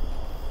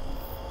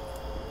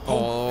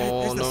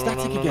 Oh, there's the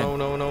static again.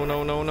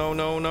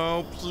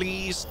 No.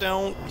 Please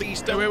don't.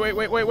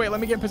 Wait. Let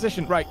me get in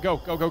position. Right, go.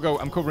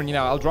 I'm covering you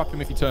now. I'll drop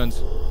him if he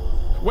turns.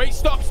 Wait,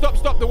 stop.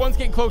 The one's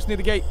getting close near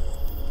the gate.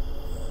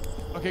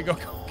 Okay, go.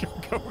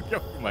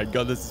 Oh my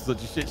god, this is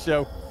such a shit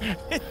show.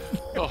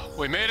 Oh,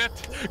 we made it.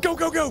 Go.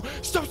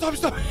 Stop. Stop,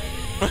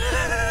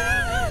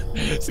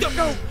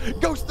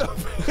 go, stop.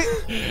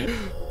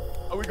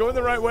 Are we going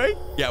the right way?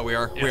 Yeah, we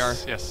are.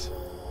 Yes.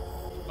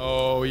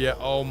 Oh, yeah.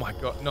 Oh my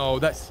god. No,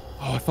 that's...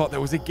 Oh, I thought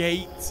there was a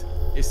gate.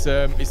 It's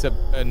a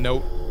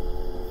note.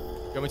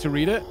 You want me to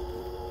read it?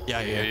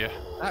 Yeah.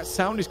 That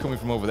sound is coming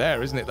from over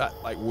there, isn't it? That,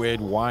 like,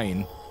 weird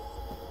whine.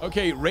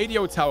 Okay,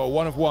 radio tower,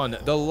 1 of 1.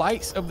 The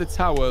lights of the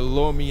tower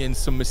lure me in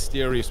some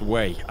mysterious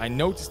way. I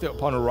noticed it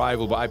upon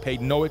arrival, but I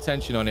paid no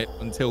attention on it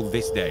until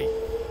this day.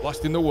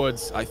 Lost in the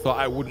woods, I thought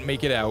I wouldn't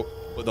make it out,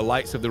 but the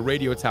lights of the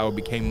radio tower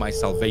became my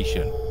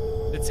salvation.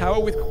 The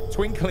tower with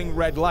twinkling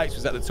red lights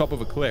was at the top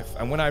of a cliff,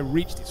 and when I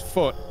reached its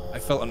foot, I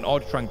felt an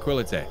odd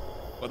tranquility.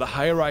 But the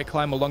higher I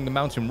climb along the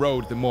mountain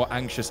road, the more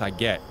anxious I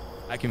get.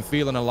 I can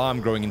feel an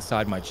alarm growing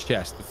inside my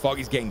chest. The fog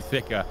is getting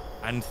thicker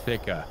and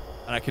thicker,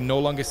 and I can no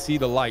longer see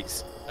the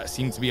lights that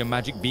seem to be a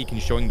magic beacon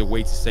showing the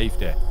way to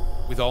safety.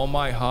 With all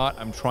my heart,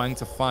 I'm trying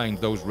to find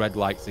those red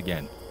lights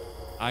again.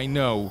 I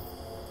know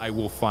I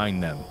will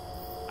find them.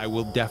 I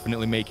will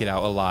definitely make it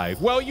out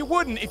alive. Well, you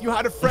wouldn't if you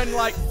had a friend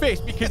like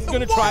Fisk, because he's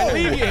going to try and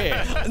leave you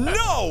here.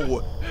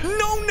 No.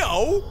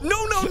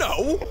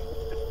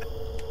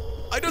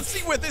 I don't see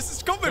where this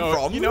is coming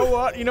from. You know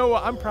what?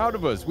 I'm proud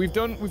of us. We've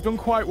done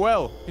quite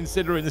well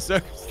considering the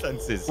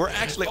circumstances. We're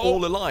actually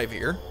all alive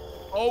here.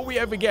 All we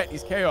ever get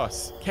is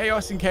chaos.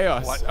 Chaos and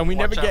chaos. And we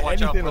Watch never get out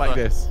anything for like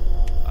the- this.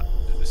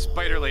 The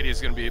spider lady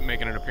is going to be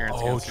making an appearance.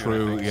 Oh, again soon,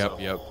 true. I think, so.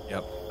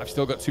 Yep. I've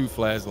still got 2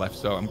 flares left,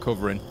 so I'm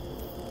covering.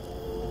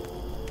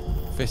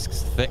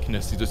 Fisk's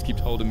thickness, he just keeps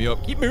holding me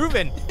up. Keep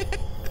moving.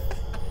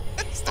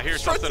 I hear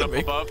something up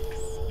above.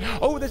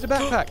 Oh, there's a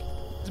backpack.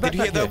 Did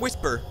you hear that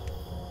whisper?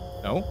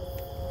 No.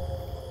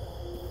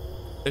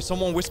 There's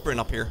someone whispering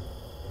up here.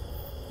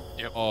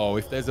 Yep. Oh,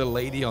 if there's a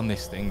lady on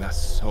this thing, that's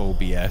so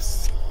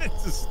BS.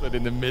 It's just stood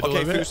in the middle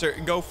of it. Okay,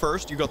 Fooster, go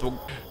first. You got the...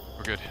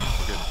 We're good.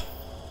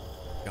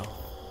 Go.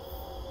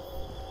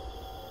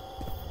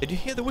 Did you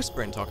hear the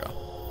whispering, Taka?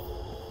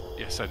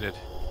 Yes, I did.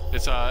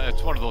 It's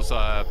one of those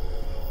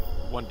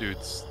one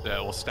dudes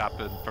that will stop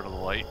in front of the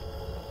light,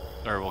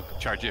 or will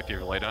charge you if you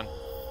have your light on.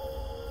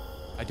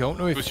 I don't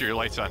know if... Booster your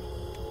lights on.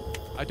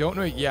 I don't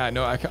know. Yeah,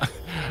 no, I can't.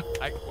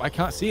 I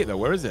can't see it though.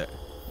 Where is it?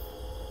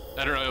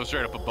 I don't know. It was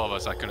right up above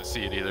us. I couldn't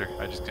see it either.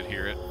 I just could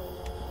hear it.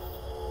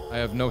 I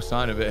have no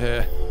sign of it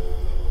here.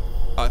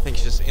 I think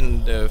it's just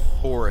in the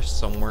forest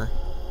somewhere.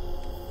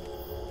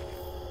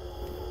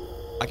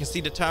 I can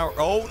see the tower.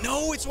 Oh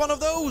no, it's one of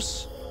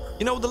those.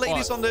 You know the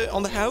ladies on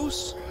the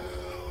house.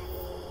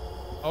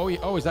 Oh, yeah.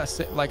 Oh, is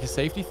that like a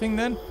safety thing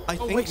then? I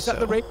think wait, is that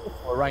the so. radio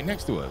tower right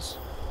next to us?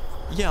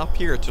 Yeah, up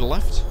here to the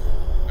left.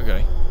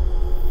 Okay.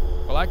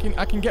 Well, I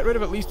can get rid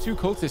of at least 2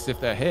 cultists if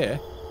they're here.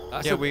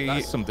 That's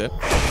that's something.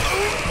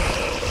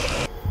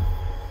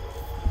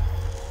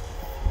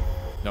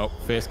 No,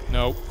 Fisk.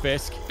 No,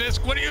 Fisk.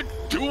 Fisk, what are you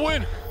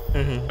doing?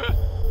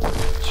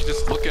 She's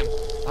just looking.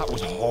 That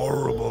was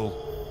horrible.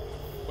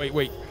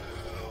 Wait.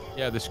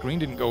 Yeah, the screen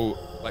didn't go,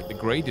 like the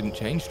grade didn't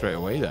change straight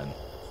away then.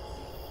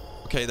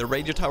 Okay, the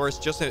radio tower is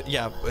just...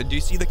 yeah, do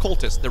you see the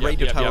cultist? The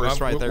radio tower is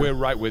right there. We're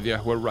right with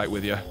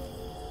you.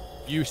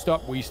 You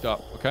stop, we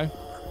stop, okay?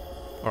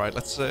 All right,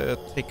 let's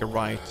take a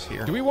right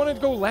here. Do we want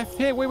to go left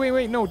here?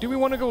 Wait. No, do we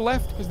want to go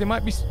left? Because they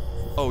might be...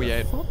 Oh,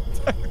 yeah.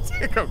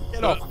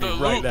 Get off me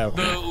right now.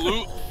 The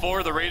loot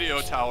for the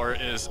radio tower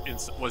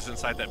was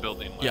inside that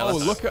building. Yeah, oh,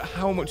 look at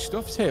how much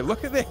stuff's here.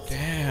 Look at this.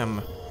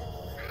 Damn.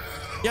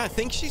 Yeah, I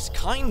think she's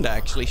kind,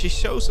 actually. She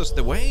shows us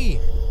the way.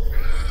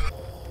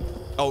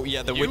 Oh,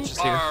 yeah, the witch is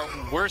here. You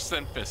are worse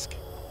than Fisk.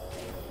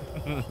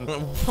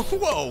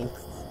 Whoa.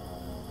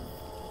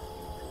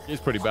 He's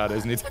pretty bad,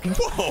 isn't he?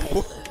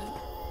 Whoa.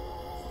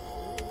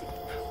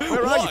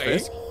 Where are you,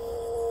 Fisk?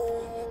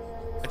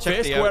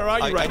 Fisk, where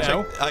are you right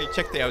now? I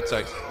checked the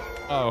outside.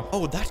 Oh.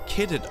 Oh, that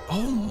kidded.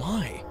 Oh,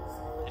 my.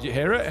 Did you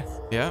hear it?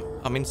 Yeah,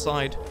 I'm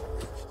inside.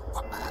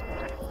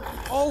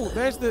 Oh,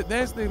 there's the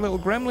little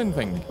gremlin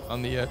thing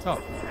on the top.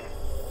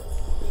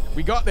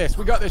 We got this.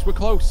 We got this. We're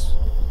close.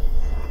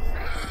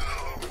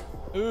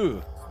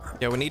 Ooh.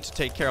 Yeah, we need to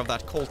take care of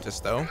that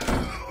cultist, though.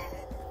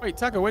 Wait,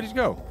 Taco, where did you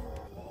go?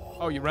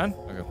 Oh, you ran?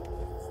 Okay.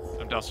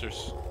 I'm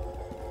downstairs.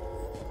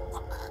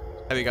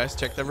 Have you guys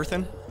checked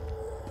everything?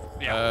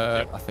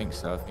 Yeah. I think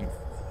so. I think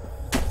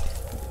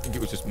it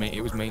was just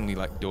it was mainly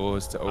like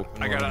doors to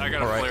open. I got a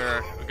Alright.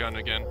 flare gun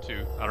again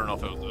too. I don't know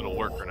if it'll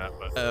work or not,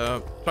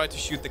 but Try to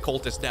shoot the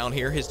cultist down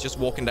here. He's just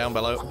walking down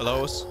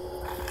below us.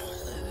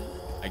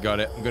 I got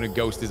it. I'm gonna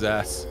ghost his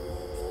ass.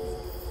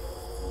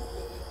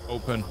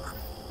 Open.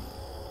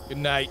 Good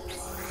night.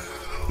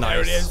 Nice.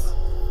 There it is.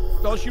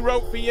 That's all she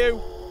wrote for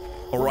you.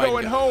 All We're right,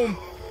 going home.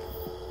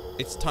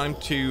 It's time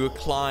to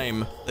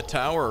climb the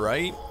tower,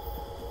 right?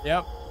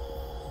 Yep.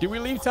 Did we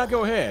leave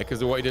Taco here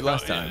because of what he did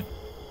last time?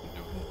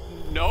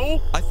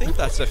 no. I think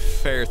that's a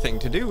fair thing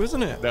to do,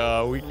 isn't it?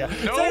 No, we can't.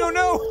 No. Taco,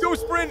 no! Don't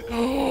sprint!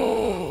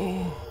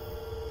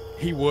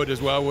 He would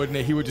as well, wouldn't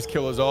he? He would just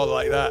kill us all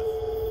like that.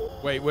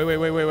 Wait.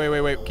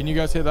 Can you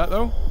guys hear that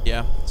though?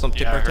 Yeah, some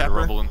Yeah, I heard a tipper-tapper.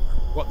 rumbling.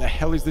 What the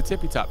hell is the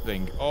tippy tap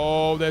thing?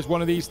 Oh, there's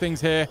one of these things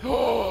here.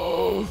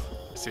 Oh,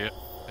 I see it.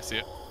 I see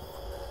it.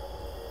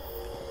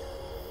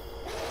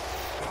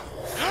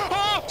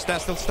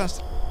 Stand still, stand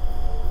still.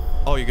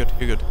 Oh, you're good,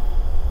 you're good.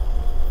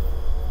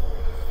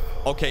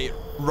 Okay,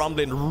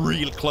 rumbling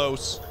real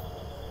close.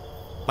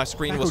 My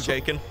screen was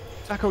shaking.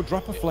 Taco,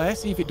 drop a flare,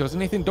 see if it does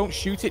anything. Don't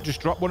shoot it, just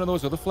drop one of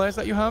those other flares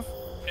that you have.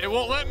 It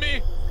won't let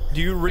me.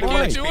 Do you really I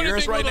want can't do experience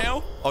anything right with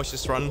now? Oh,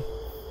 she's running.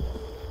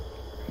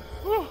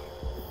 Whew.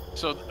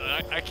 So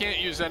I can't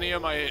use any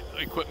of my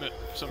equipment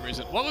for some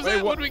reason. What was Wait,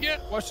 that? What did we get?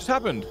 What just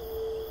happened?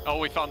 Oh,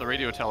 we found the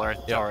radio tower,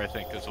 I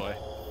think, this way.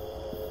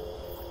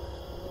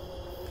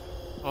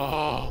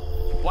 Oh,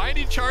 why did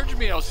he charge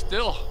me? I was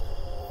still.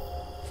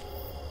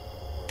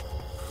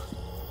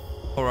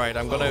 All right,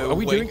 I'm gonna. Are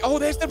we wait. doing? Oh,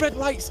 there's the red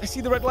lights. I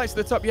see the red lights at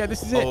the top. Yeah,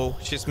 this is it. Oh,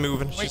 she's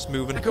moving. Wait, She's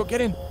moving. Taco, get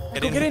in.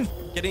 Taco, get in.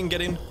 Get in.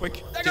 Get in. Quick.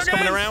 Taco, She's get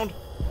coming in. around.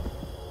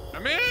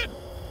 I'm in.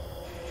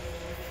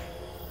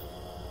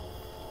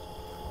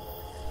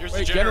 Here's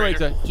Wait, the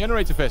generator.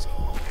 Generator Fisk.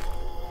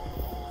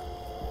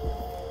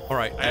 All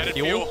right, I added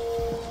fuel.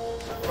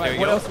 Right, we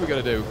what go. else are we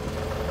gonna do?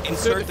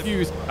 Insert the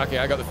fuse. Okay,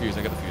 I got the fuse.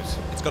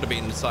 It's got to be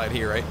inside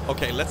here, right?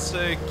 Okay, let's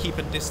keep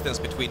a distance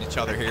between each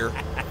other here.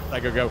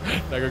 Taco, go.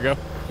 Taco, go.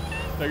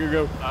 Taco,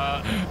 go.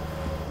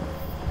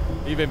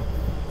 Leave him.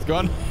 It's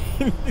gone.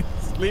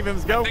 Leave him.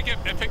 Let's go. I think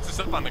it picks us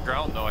up on the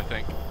ground, though, I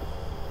think.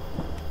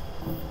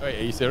 Wait,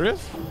 are you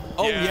serious?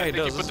 Oh I yeah, it think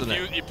does, you put, doesn't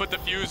it? you put the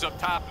fuse up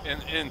top,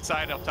 and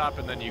inside up top,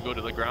 and then you go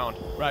to the ground.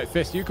 Right,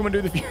 Fist, you come and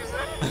do the fuse.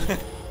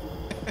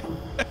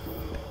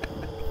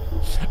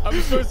 I'm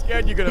so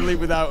scared you're gonna leave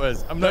without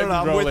us. I'm not No,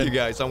 I'm with rolling. you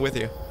guys. I'm with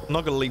you. I'm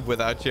not gonna leave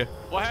without you.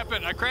 What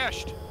happened? I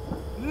crashed.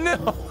 No.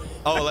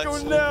 Oh, Taco,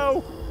 let's.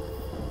 no.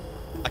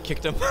 I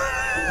kicked him.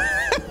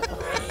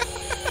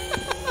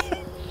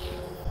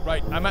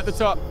 Right, I'm at the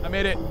top. I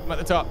made it. I'm at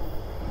the top.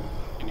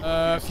 Can you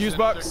put Fuse in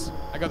box. there?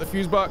 I got the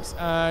fuse box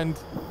and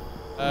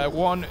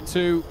 1,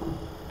 2.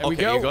 There we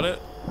Okay, go. you got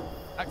it.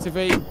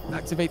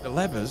 Activate the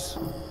levers.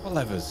 What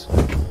levers?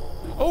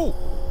 Oh,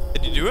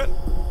 Did you do it?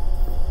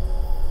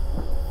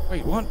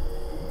 wait, what?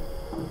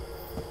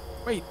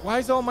 Wait, why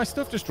is all my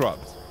stuff just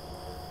dropped?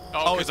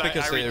 Oh, it's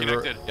because I they were-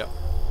 reconnected.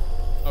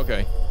 Yeah.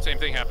 Okay. Same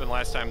thing happened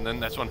last time, and then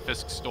that's when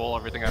Fisk stole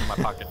everything out of my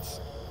pockets.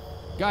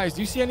 Guys,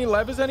 do you see any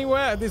levers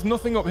anywhere? There's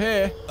nothing up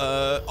here.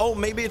 Oh,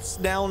 maybe it's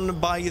down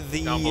by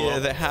Down below.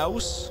 the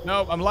house.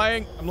 No, I'm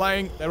lying.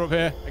 They're up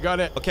here. I got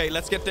it. Okay,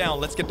 let's get down.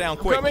 Let's get down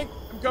I'm quick.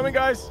 coming,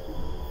 guys.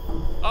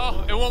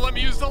 Oh, it won't let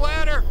me use the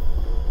ladder.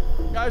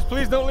 Guys,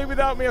 please don't leave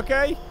without me,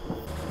 okay?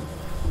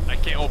 I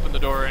can't open the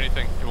door or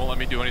anything. It won't let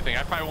me do anything.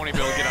 I probably won't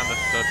even be able to get on the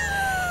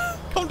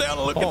Come down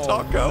and look at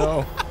Taco.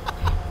 No.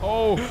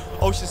 Oh,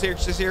 Oh, she's here.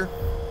 She's here.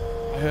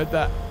 I heard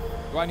that.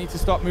 Do I need to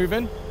stop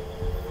moving?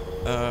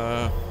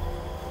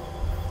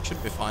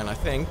 Should be fine, I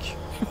think.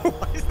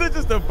 Why is there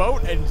just a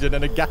boat engine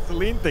and a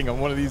gasoline thing on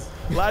one of these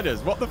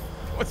ladders?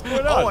 What's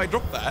going on? Oh, I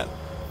dropped that.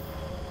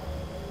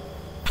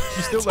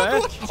 She's still there?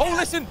 Oh,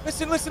 listen.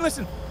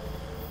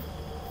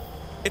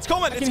 It's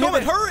coming. It's can hear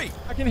coming. it. Hurry.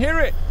 I can hear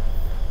it.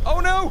 Oh,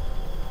 no.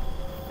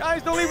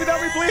 Guys, don't leave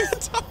without me, please.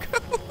 Taco,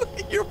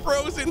 you're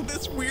frozen in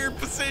this weird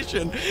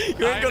position.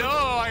 You I ain't know.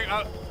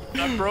 gonna...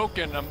 I'm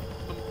broken.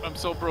 I'm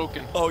so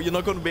broken. Oh, you're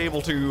not going to be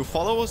able to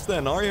follow us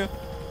then, are you?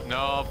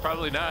 No,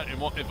 probably not. It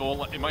won't.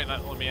 It might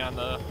not let me on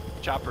the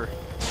chopper.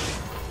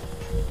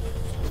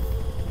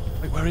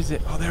 Wait, where is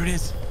it? Oh, there it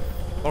is.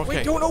 Okay.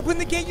 Wait, don't open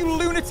the gate, you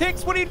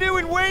lunatics. What are you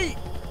doing? Wait.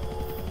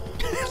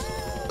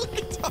 Look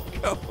at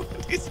Taco.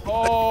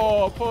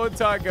 Oh, poor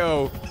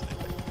Taco.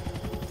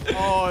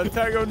 Oh,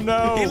 Taco,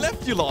 no. He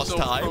left you last So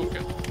time.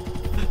 broken.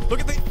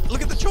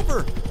 Look at the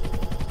chopper.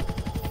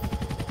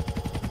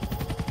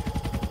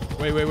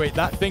 Wait.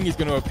 That thing is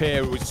going to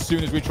appear as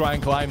soon as we try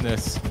and climb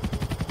this.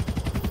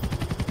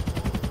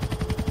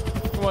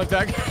 Come on,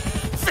 Taco.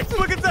 Fist,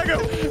 look at Taco.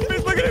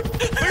 Fist, look at him.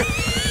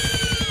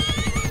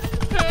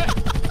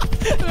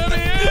 Let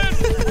me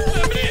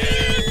in.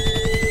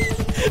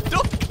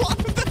 Don't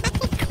climb the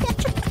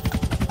helicopter.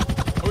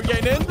 Are we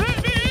getting in? Let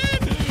me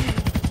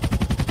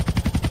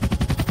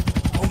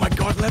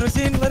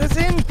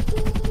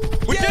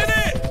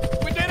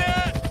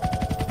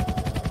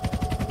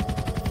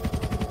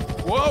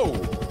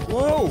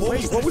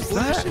Wait, what was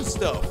that?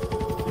 Stuff.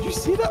 Did you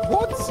see that?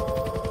 What?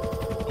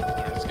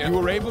 There's You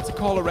were able to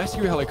call a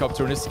rescue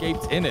helicopter and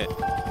escaped in it.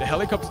 The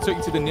helicopter took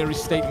you to the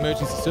nearest state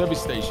emergency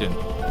service station.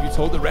 You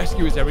told the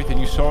rescuers everything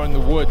you saw in the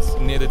woods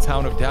near the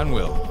town of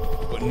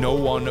Danwille, but no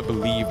one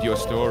believed your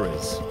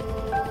stories.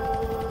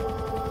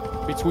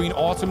 Between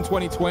autumn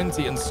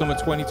 2020 and summer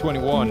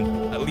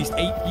 2021, at least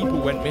 8 people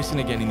went missing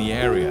again in the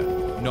area.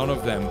 None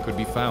of them could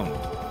be found.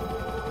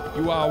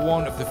 You are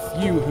one of the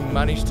few who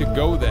managed to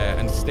go there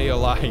and stay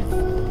alive.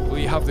 Will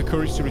you have the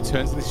courage to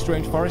return to this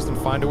strange forest and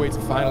find a way to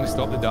finally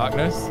stop the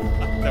darkness?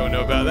 I don't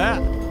know about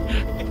that.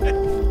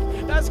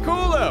 That's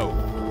cool though.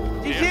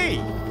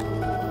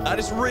 GG. That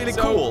is really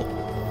cool.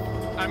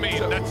 I mean,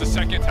 that's the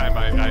second time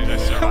I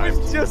survived. I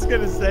was just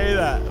gonna say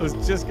that. I was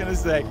just gonna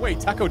say, wait,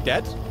 Taco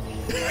dead?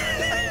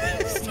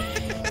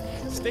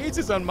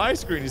 Status on my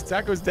screen is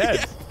Taco's dead.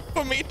 Yeah,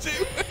 for me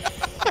too.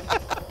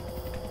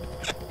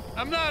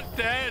 I'm not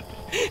dead.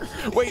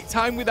 Wait,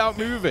 time without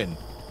moving.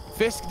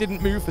 Fisk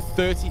didn't move for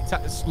 30.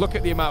 Look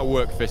at the amount of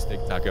work Fisk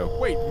did, Taco.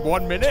 Wait,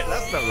 1 minute?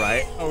 That's not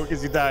right. Oh,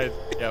 because he died.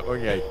 Yeah,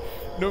 okay.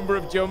 Number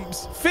of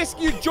jumps. Fisk,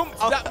 you jumped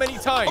that many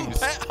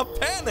times. I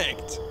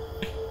panicked.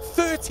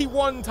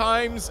 31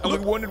 times, and we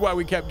wondered why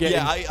we kept getting...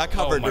 Yeah, I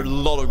covered a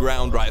lot of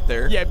ground right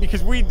there. Yeah,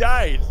 because we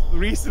died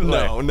recently.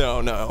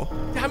 No.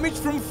 Damage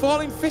from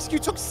falling Fisk, you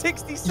took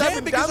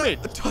 67 damage.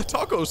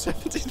 Taco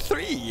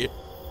 73.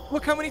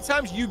 Look how many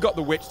times you got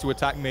the witch to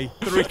attack me.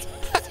 3 times.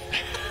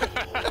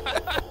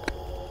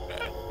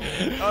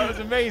 Oh, that was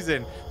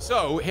amazing.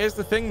 So, here's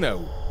the thing,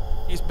 though.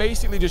 He's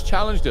basically just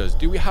challenged us.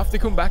 Do we have to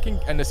come back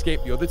and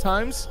escape the other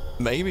times?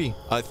 Maybe.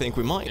 I think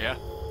we might. Yeah.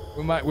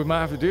 We might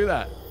have to do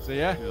that. So,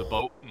 yeah. The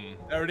boat.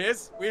 There it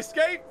is. We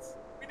escaped.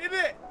 We did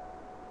it.